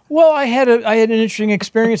 Well, I had an interesting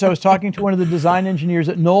experience. I was talking to one of the design engineers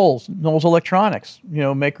at Knowles Electronics,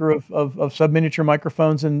 maker of sub-miniature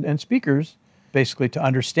microphones and speakers, basically to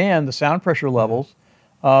understand the sound pressure levels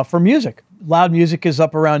for music. Loud music is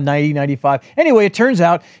up around 90, 95. Anyway, it turns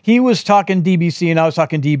out he was talking dBc and I was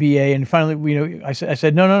talking dBA. And finally, I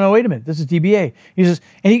said, no, wait a minute. This is dBA. He says,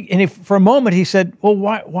 for a moment he said, well,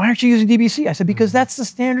 why aren't you using dBc? I said, because that's the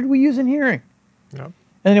standard we use in hearing. Yep. And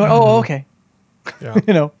then he went, oh, okay.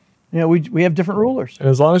 Yeah. We have different rulers. And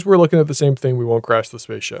as long as we're looking at the same thing, we won't crash the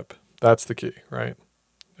spaceship. That's the key, right?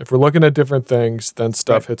 If we're looking at different things, then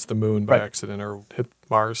stuff hits the moon by accident or hit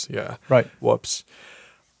Mars. Yeah. Right. Whoops.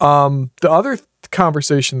 The other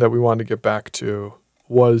conversation that we wanted to get back to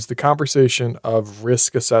was the conversation of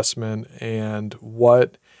risk assessment and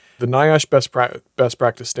what the NIOSH best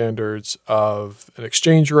practice standards of an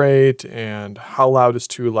exchange rate and how loud is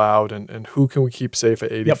too loud and who can we keep safe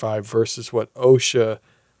at 85 versus what OSHA,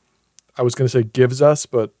 I was going to say gives us,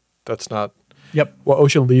 but that's not what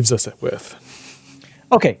OSHA leaves us with.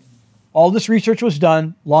 Okay. All this research was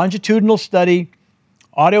done, longitudinal study,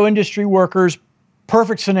 auto industry workers,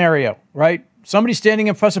 perfect scenario, right? somebody standing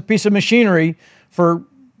in front of a piece of machinery for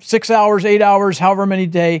 6 hours, 8 hours, however many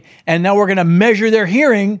day, and now we're going to measure their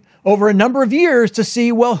hearing over a number of years to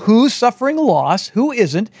see, well, who's suffering loss, who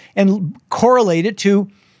isn't, and correlate it to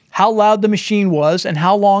how loud the machine was and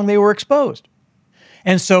how long they were exposed.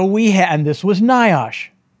 And so we had, and this was NIOSH,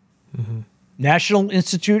 National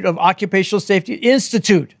Institute of Occupational Safety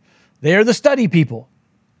Institute. They're the study people.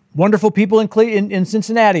 Wonderful people in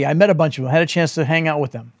Cincinnati. I met a bunch of them, had a chance to hang out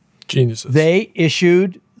with them. Geniuses. They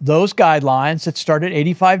issued those guidelines that start at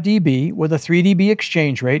 85 dB with a 3 dB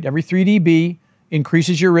exchange rate. Every 3 dB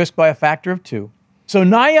increases your risk by a factor of 2. So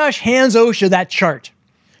NIOSH hands OSHA that chart.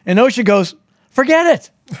 And OSHA goes, forget it.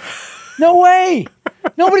 No way.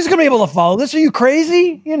 Nobody's going to be able to follow this. Are you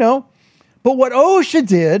crazy? But what OSHA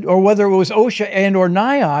did, or whether it was OSHA and or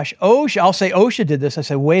NIOSH, I'll say OSHA did this. I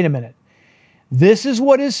said, wait a minute. This is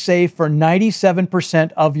what is safe for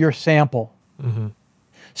 97% of your sample.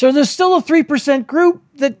 So there's still a 3% group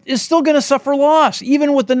that is still going to suffer loss,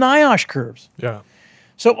 even with the NIOSH curves. Yeah.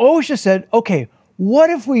 So OSHA said, okay, what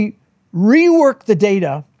if we rework the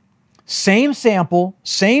data, same sample,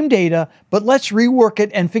 same data, but let's rework it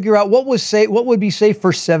and figure out what would be safe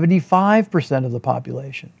for 75% of the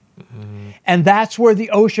population. And that's where the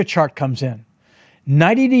OSHA chart comes in.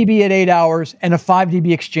 90 dB at 8 hours and a 5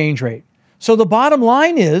 dB exchange rate. So the bottom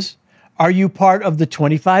line is, are you part of the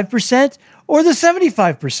 25% or the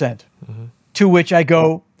 75%? To which I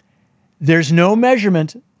go, there's no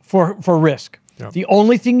measurement for risk. Yep. The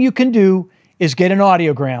only thing you can do is get an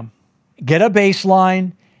audiogram, get a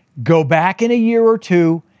baseline, go back in a year or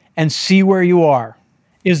two and see where you are.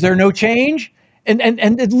 Is there no change? And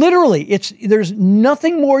it literally, there's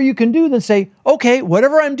nothing more you can do than say, okay,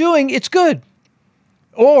 whatever I'm doing, it's good.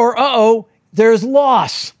 Or, there's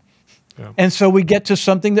loss. Yeah. And so we get to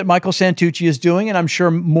something that Michael Santucci is doing, and I'm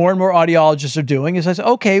sure more and more audiologists are doing, is I say,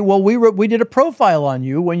 okay, well, we did a profile on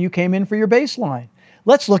you when you came in for your baseline.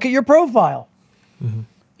 Let's look at your profile.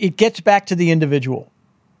 It gets back to the individual.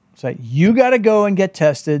 Say, you got to go and get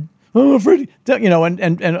tested. Oh, I'm afraid,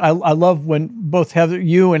 and I love when both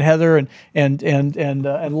you and Heather and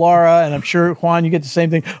Laura, and I'm sure Juan, you get the same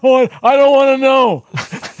thing. Oh, I don't want to know.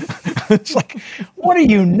 It's like, what are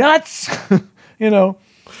you, nuts? Yeah.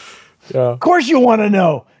 Of course you want to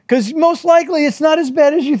know, because most likely it's not as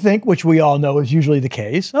bad as you think, which we all know is usually the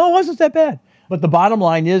case. Oh, it wasn't that bad. But the bottom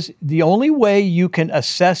line is, the only way you can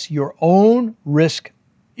assess your own risk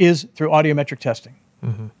is through audiometric testing.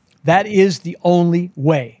 That is the only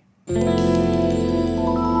way.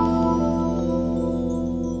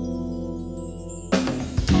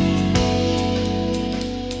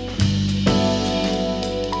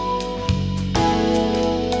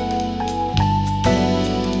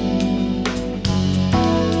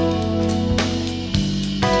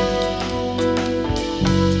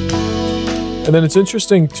 And then it's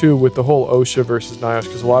interesting too with the whole OSHA versus NIOSH,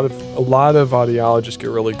 because a lot of audiologists get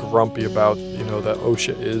really grumpy about that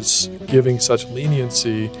OSHA is giving such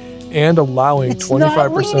leniency and allowing 25%.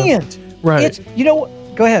 Not lenient. Right. It's,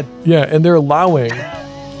 go ahead. Yeah, and they're allowing,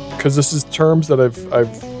 because this is terms that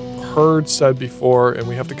I've heard said before, and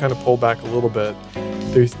we have to kind of pull back a little bit.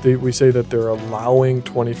 We say that they're allowing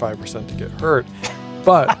 25% to get hurt,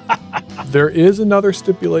 but there is another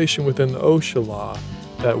stipulation within the OSHA law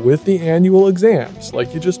that with the annual exams,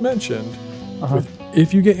 like you just mentioned,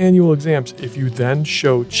 if you get annual exams, if you then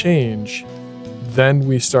show change, then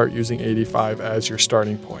we start using 85 as your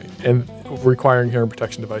starting point and requiring hearing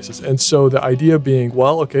protection devices. And so the idea being,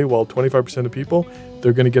 25% of people,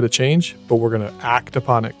 they're going to get a change, but we're going to act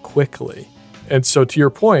upon it quickly. And so to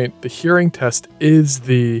your point, the hearing test is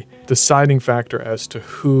the deciding factor as to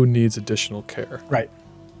who needs additional care. Right.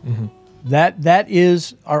 That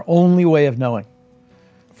is our only way of knowing.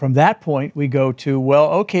 From that point, we go to,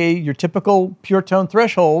 your typical pure tone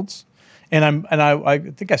thresholds. And I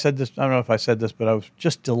think I said this, I don't know if I said this, but I was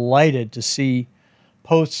just delighted to see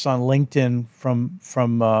posts on LinkedIn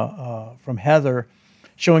from Heather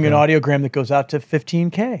showing an audiogram that goes out to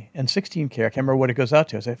 15K and 16K. I can't remember what it goes out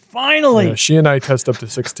to. I said, finally! Yeah, she and I test up to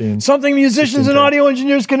 16. Something musicians 16K. And audio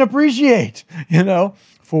engineers can appreciate,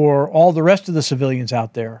 for all the rest of the civilians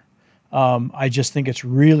out there. I just think it's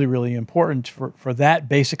really, really important for that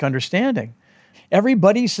basic understanding.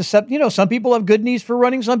 Everybody's susceptible. Some people have good knees for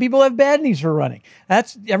running. Some people have bad knees for running.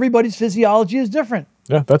 Everybody's physiology is different.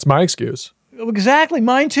 Yeah, that's my excuse. Exactly,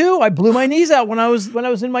 mine too. I blew my knees out when I was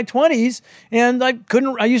in my 20s, and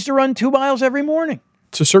I used to run 2 miles every morning.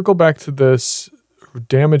 To circle back to this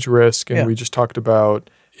damage risk, and we just talked about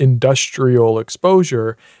industrial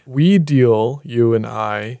exposure. We deal, you and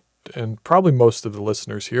I, and probably most of the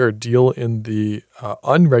listeners here, deal in the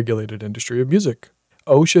unregulated industry of music.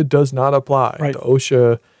 OSHA does not apply. Right. The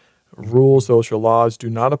OSHA rules, the OSHA laws do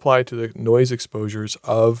not apply to the noise exposures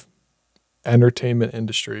of entertainment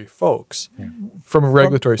industry folks from a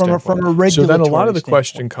regulatory standpoint. From a regulatory so then a lot of the standpoint.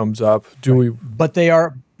 question comes up, do we But they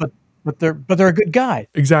are, but they're a good guide.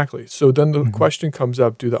 exactly. So then the question comes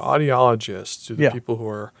up, do the audiologists, do the people who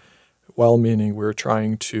are well-meaning, we're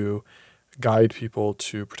trying to guide people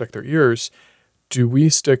to protect their ears, do we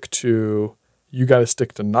stick to, you got to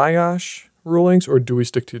stick to NIOSH rulings, or do we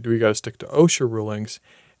got to stick to OSHA rulings?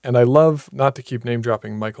 And I love, not to keep name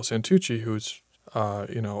dropping Michael Santucci, who's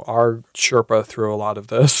our Sherpa through a lot of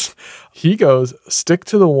this. He goes, stick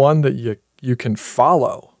to the one that you can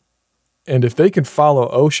follow. And if they can follow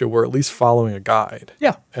OSHA, we're at least following a guide.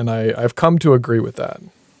 Yeah. And I've come to agree with that.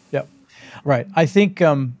 Yep. Right. I think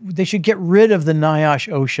they should get rid of the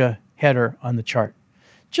NIOSH OSHA header on the chart.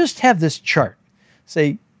 Just have this chart.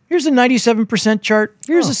 Say, here's a 97% chart.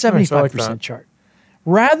 Here's a 75% chart.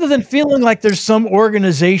 Rather than feeling like there's some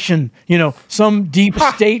organization, some deep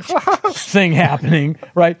state thing happening,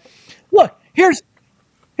 right? Look, here's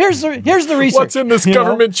the research. What's in this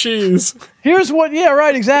government cheese? Here's what,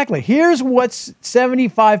 right, exactly. Here's what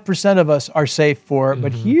 75% of us are safe for,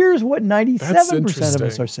 but here's what 97% of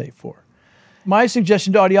us are safe for. My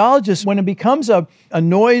suggestion to audiologists, when it becomes a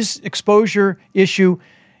noise exposure issue,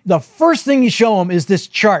 the first thing you show them is this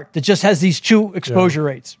chart that just has these two exposure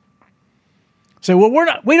rates. Say, well,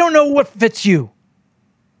 we don't know what fits you.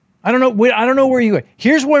 I don't know where you are.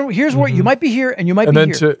 Here's where you might be here and you might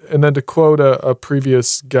be here. And then to quote a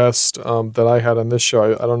previous guest that I had on this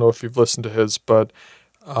show, I don't know if you've listened to his, but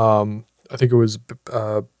I think it was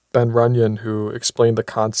Ben Runyon who explained the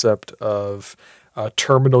concept of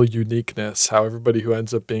terminal uniqueness, how everybody who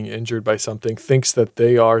ends up being injured by something thinks that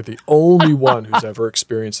they are the only one who's ever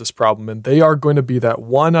experienced this problem, and they are going to be that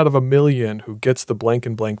one out of a million who gets the blank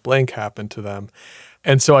and blank blank happen to them.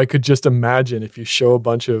 And so I could just imagine if you show a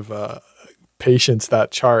bunch of patients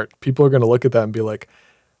that chart, people are going to look at that and be like,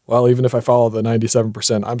 well, even if I follow the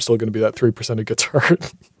 97%, I'm still going to be that 3% who gets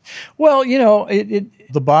hurt. Well,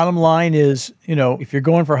 the bottom line is, if you're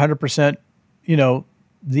going for 100%,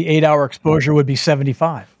 the 8-hour exposure would be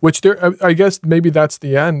 75. Which I guess maybe that's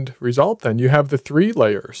the end result. Then you have the 3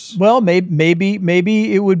 layers. Well,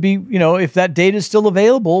 maybe it would be, if that data is still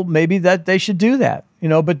available, maybe that they should do that.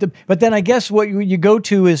 But then I guess what you go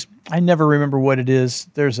to is, I never remember what it is.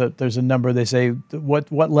 There's a number they say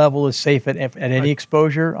what level is safe at any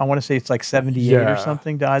exposure. I want to say it's like 78 or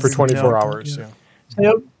something for 24 hours.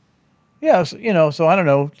 Yeah. So I don't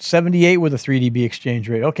know, 78 with a 3 dB exchange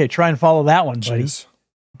rate. Okay, try and follow that one, buddy. Jeez.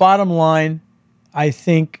 Bottom line, I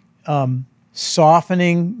think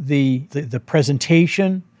softening the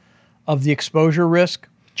presentation of the exposure risk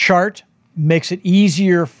chart makes it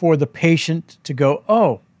easier for the patient to go,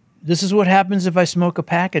 oh, this is what happens if I smoke a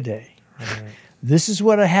pack a day. Right. This is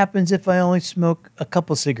what happens if I only smoke a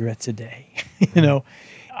couple cigarettes a day.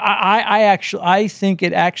 I think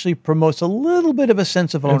it actually promotes a little bit of a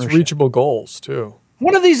sense of ownership. It's reachable goals too.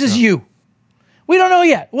 One of these is you. We don't know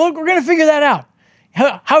yet. Well, we're going to figure that out.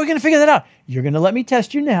 How are we going to figure that out? You're going to let me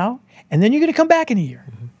test you now, and then you're going to come back in a year.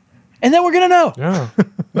 And then we're going to know. Yeah.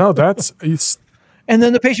 No, and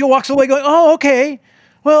then the patient walks away going, oh, okay.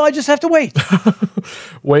 Well, I just have to wait.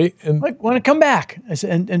 Wait. And I want to come back. I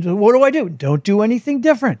said, and what do I do? Don't do anything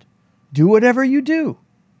different. Do whatever you do.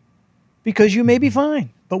 Because you may be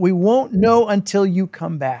fine. But we won't know until you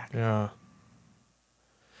come back. Yeah.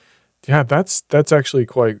 Yeah, that's actually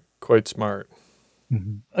quite smart.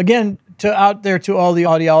 Mm-hmm. Again, to all the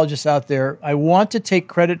audiologists out there, I want to take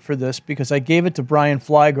credit for this because I gave it to Brian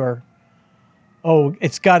Flygar. Oh,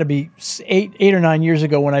 it's got to be 8 or 9 years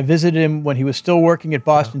ago when I visited him when he was still working at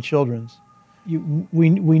Boston Children's. We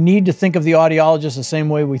need to think of the audiologist the same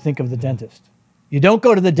way we think of the dentist. You don't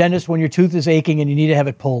go to the dentist when your tooth is aching and you need to have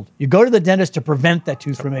it pulled. You go to the dentist to prevent that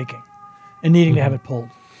tooth from aching and needing to have it pulled.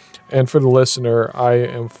 And for the listener, I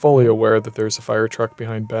am fully aware that there's a fire truck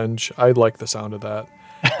behind Benj. I like the sound of that.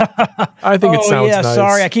 I think it sounds nice.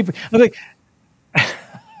 Sorry. I'm like,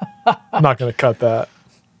 I'm not going to cut that.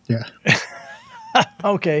 Yeah.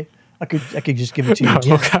 Okay. I could just give it to you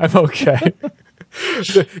again. I'm okay.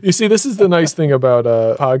 You see, this is the nice thing about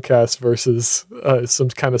podcasts versus some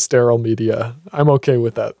kind of sterile media. I'm okay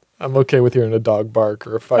with that. I'm okay with hearing a dog bark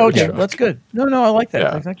or a fire truck. Okay, that's good. No, I like that.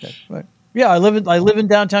 Yeah. I like that. Right. Yeah, I live in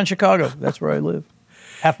downtown Chicago. That's where I live.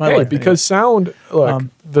 Half my life. Because sound, look,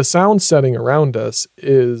 the sound setting around us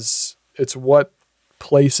it's what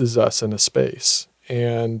places us in a space.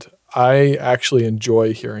 And I actually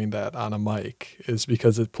enjoy hearing that on a mic is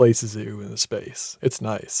because it places you in a space. It's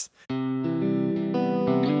nice.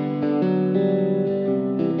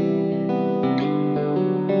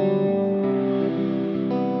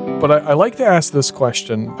 But I like to ask this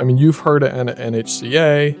question. I mean, you've heard it at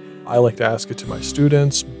NHCA. I like to ask it to my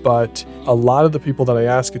students, but a lot of the people that I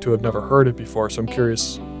ask it to have never heard it before, so I'm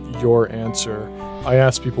curious your answer. I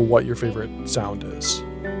ask people what your favorite sound is.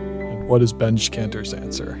 And what is Benj Kanters'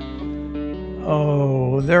 answer?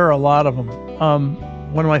 Oh, there are a lot of them.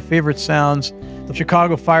 One of my favorite sounds, the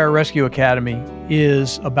Chicago Fire Rescue Academy,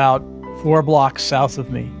 is about 4 blocks south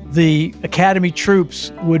of me. The Academy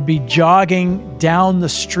troops would be jogging down the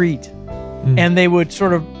street, and they would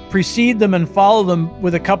sort of precede them and follow them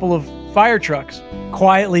with a couple of fire trucks,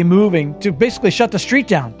 quietly moving to basically shut the street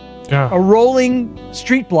down. Yeah. A rolling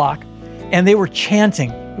street block, and they were chanting.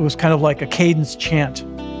 It was kind of like a cadence chant.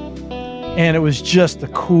 And it was just the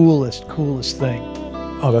coolest thing.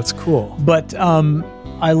 Oh, that's cool. But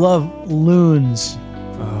I love loons.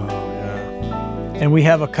 Oh, yeah. And we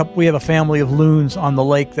have a family of loons on the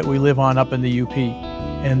lake that we live on up in the UP.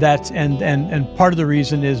 And that's and part of the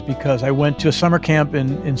reason is because I went to a summer camp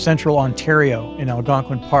in central Ontario in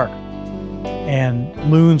Algonquin Park. And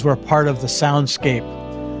loons were part of the soundscape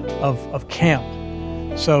of camp.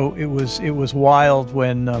 So it was wild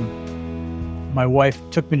when my wife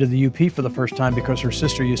took me to the UP for the first time because her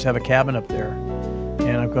sister used to have a cabin up there.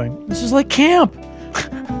 And I'm going, this is like camp.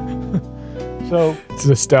 So it's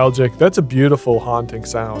nostalgic. That's a beautiful, haunting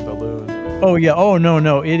sound, a loon. Oh yeah. Oh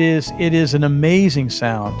no. It is an amazing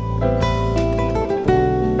sound.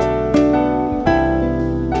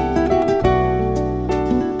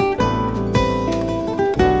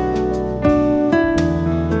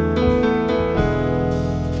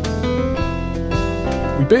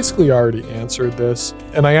 We basically already answered this,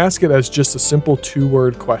 and I ask it as just a simple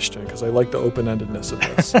 2-word question because I like the open-endedness of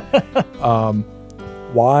this.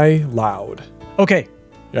 Why loud? Okay.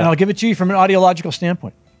 Yeah. And I'll give it to you from an audiological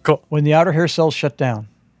standpoint. Cool. When the outer hair cells shut down,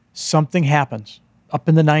 something happens. Up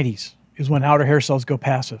in the 90s is when outer hair cells go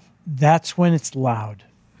passive. That's when it's loud.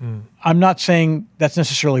 I'm not saying that's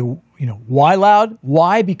necessarily, why loud?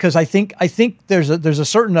 Why? Because I think there's a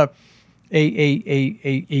certain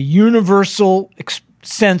a universal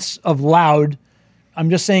sense of loud. I'm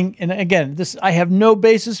just saying, and again, I have no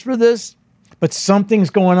basis for this, but something's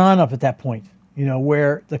going on up at that point,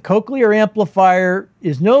 where the cochlear amplifier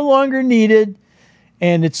is no longer needed.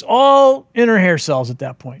 And it's all inner hair cells at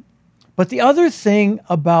that point. But the other thing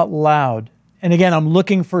about loud, and again, I'm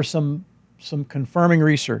looking for some confirming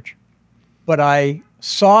research, but I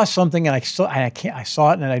saw something and I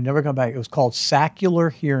saw it and I've never come back. It was called saccular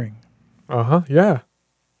hearing. Yeah.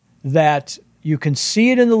 That you can see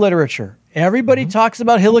it in the literature. Everybody talks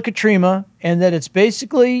about helicotrema and that it's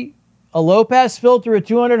basically a low-pass filter at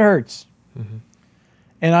 200 hertz.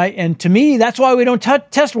 And to me, that's why we don't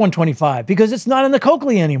test 125, because it's not in the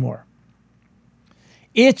cochlea anymore.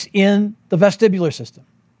 It's in the vestibular system.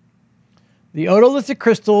 The otolithic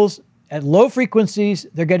crystals at low frequencies,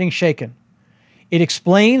 they're getting shaken. It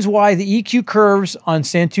explains why the EQ curves on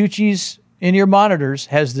Santucci's in-ear monitors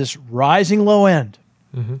has this rising low end.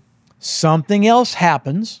 Something else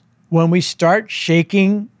happens when we start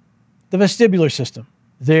shaking the vestibular system.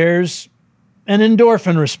 There's an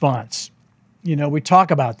endorphin response. We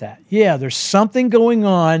talk about that. Yeah, there's something going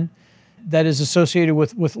on that is associated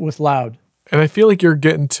with loud. And I feel like you're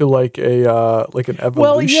getting to like an evolutionary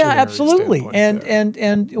Well, yeah, absolutely. standpoint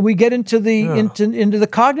And we get into the into the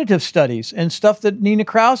cognitive studies and stuff that Nina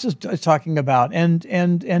Kraus is talking about, and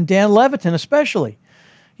Dan Levitin especially.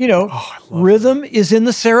 Rhythm is in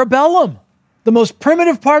the cerebellum. The most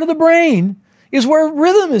primitive part of the brain is where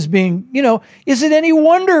rhythm is being, is it any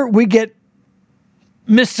wonder we get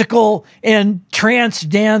mystical and trance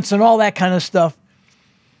dance and all that kind of stuff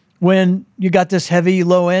when you got this heavy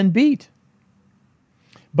low end beat?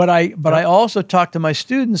 But I also talk to my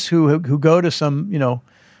students who go to some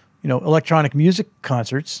electronic music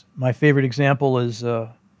concerts. My favorite example is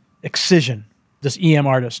Excision, this EM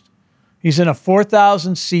artist. He's in a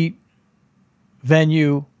 4,000 seat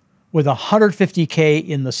venue with 150K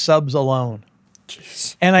in the subs alone.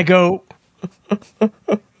 Jeez. And I go,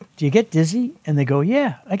 do you get dizzy? And they go,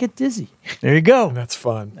 yeah, I get dizzy. There you go. And that's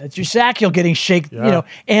fun. That's your sacral getting shaken,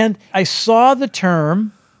 And I saw the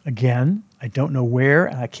term, again, I don't know where,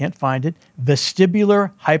 and I can't find it,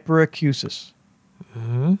 vestibular hyperacusis.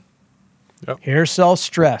 Yep. Hair cell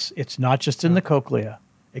stress. It's not just in the cochlea.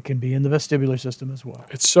 It can be in the vestibular system as well.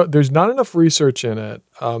 There's not enough research in it.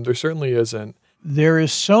 There certainly isn't. There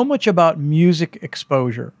is so much about music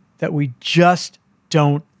exposure that we just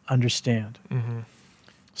don't understand.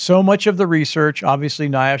 So much of the research, obviously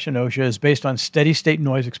NIOSH and OSHA, is based on steady state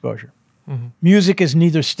noise exposure. Music is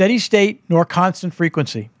neither steady state nor constant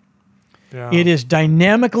frequency. Yeah. It is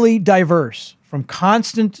dynamically diverse from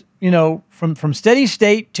constant from steady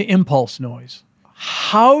state to impulse noise.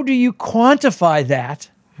 How do you quantify that?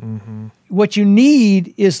 Mm-hmm. What you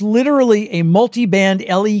need is literally a multi-band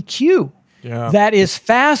LEQ that is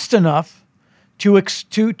fast enough to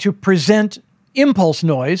present impulse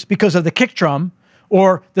noise because of the kick drum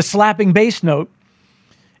or the slapping bass note.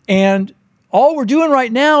 And all we're doing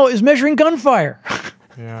right now is measuring gunfire.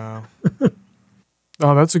 Yeah.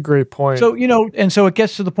 Oh, that's a great point. So, and so it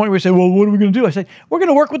gets to the point where you say, well, what are we going to do? I say, we're going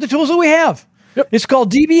to work with the tools that we have. Yep. It's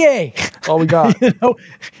called DBA. All we got.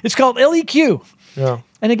 It's called LEQ. Yeah.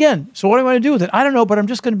 And again, so what am I going to do with it? I don't know, but I'm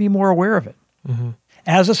just going to be more aware of it. Mm-hmm.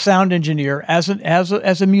 As a sound engineer, as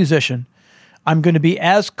a musician, I'm going to be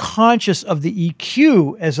as conscious of the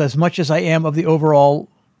EQ as much as I am of the overall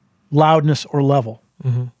loudness or level.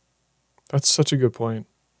 Mm-hmm. That's such a good point.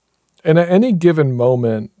 And at any given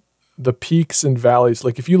moment, the peaks and valleys,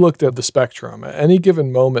 like if you looked at the spectrum, at any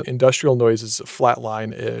given moment, industrial noise is a flat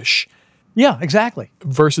line-ish. Yeah, exactly.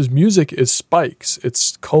 Versus music is spikes.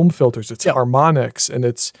 It's comb filters, it's harmonics, and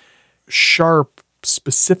it's sharp,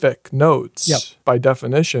 specific notes by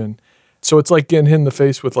definition. So it's like getting hit in the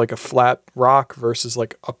face with like a flat rock versus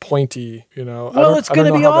like a pointy, Well, it's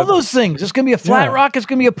going to be all those things. It's going to be a flat rock. It's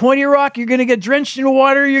going to be a pointy rock. You're going to get drenched in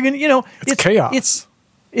water. You're going to, it's chaos.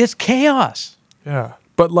 It's chaos. Yeah.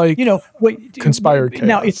 But like, conspired chaos.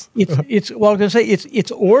 Now it's well, I was going to say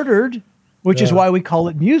it's ordered, which is why we call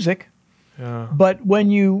it music. Yeah. But when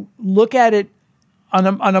you look at it on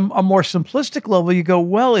a more simplistic level, you go,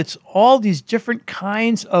 well, it's all these different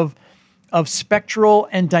kinds of spectral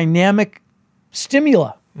and dynamic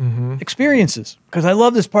stimula experiences. Because I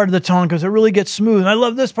love this part of the tone because it really gets smooth, and I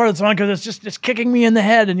love this part of the tone because it's kicking me in the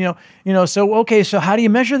head. And so how do you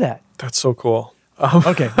measure that? That's so cool.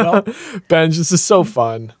 Okay, well, Benj, this is so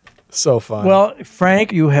fun. So fun. Well,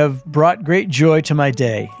 Frank, you have brought great joy to my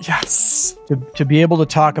day. Yes. To be able to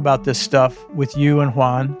talk about this stuff with you and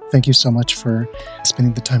Juan. Thank you so much for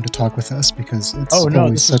spending the time to talk with us because it's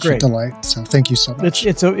always such a delight. So thank you so much.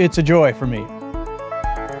 It's a joy for me.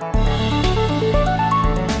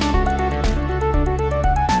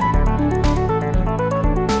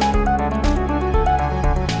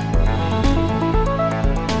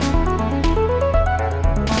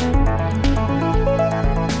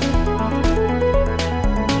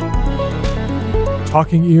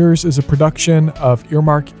 Talking Ears is a production of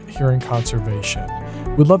Earmark Hearing Conservation.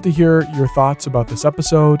 We'd love to hear your thoughts about this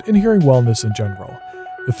episode and hearing wellness in general.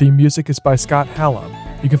 The theme music is by Scott Hallam.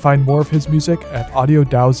 You can find more of his music at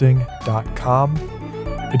audiodowsing.com.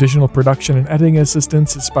 Additional production and editing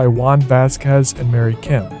assistance is by Juan Vasquez and Mary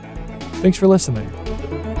Kim. Thanks for listening.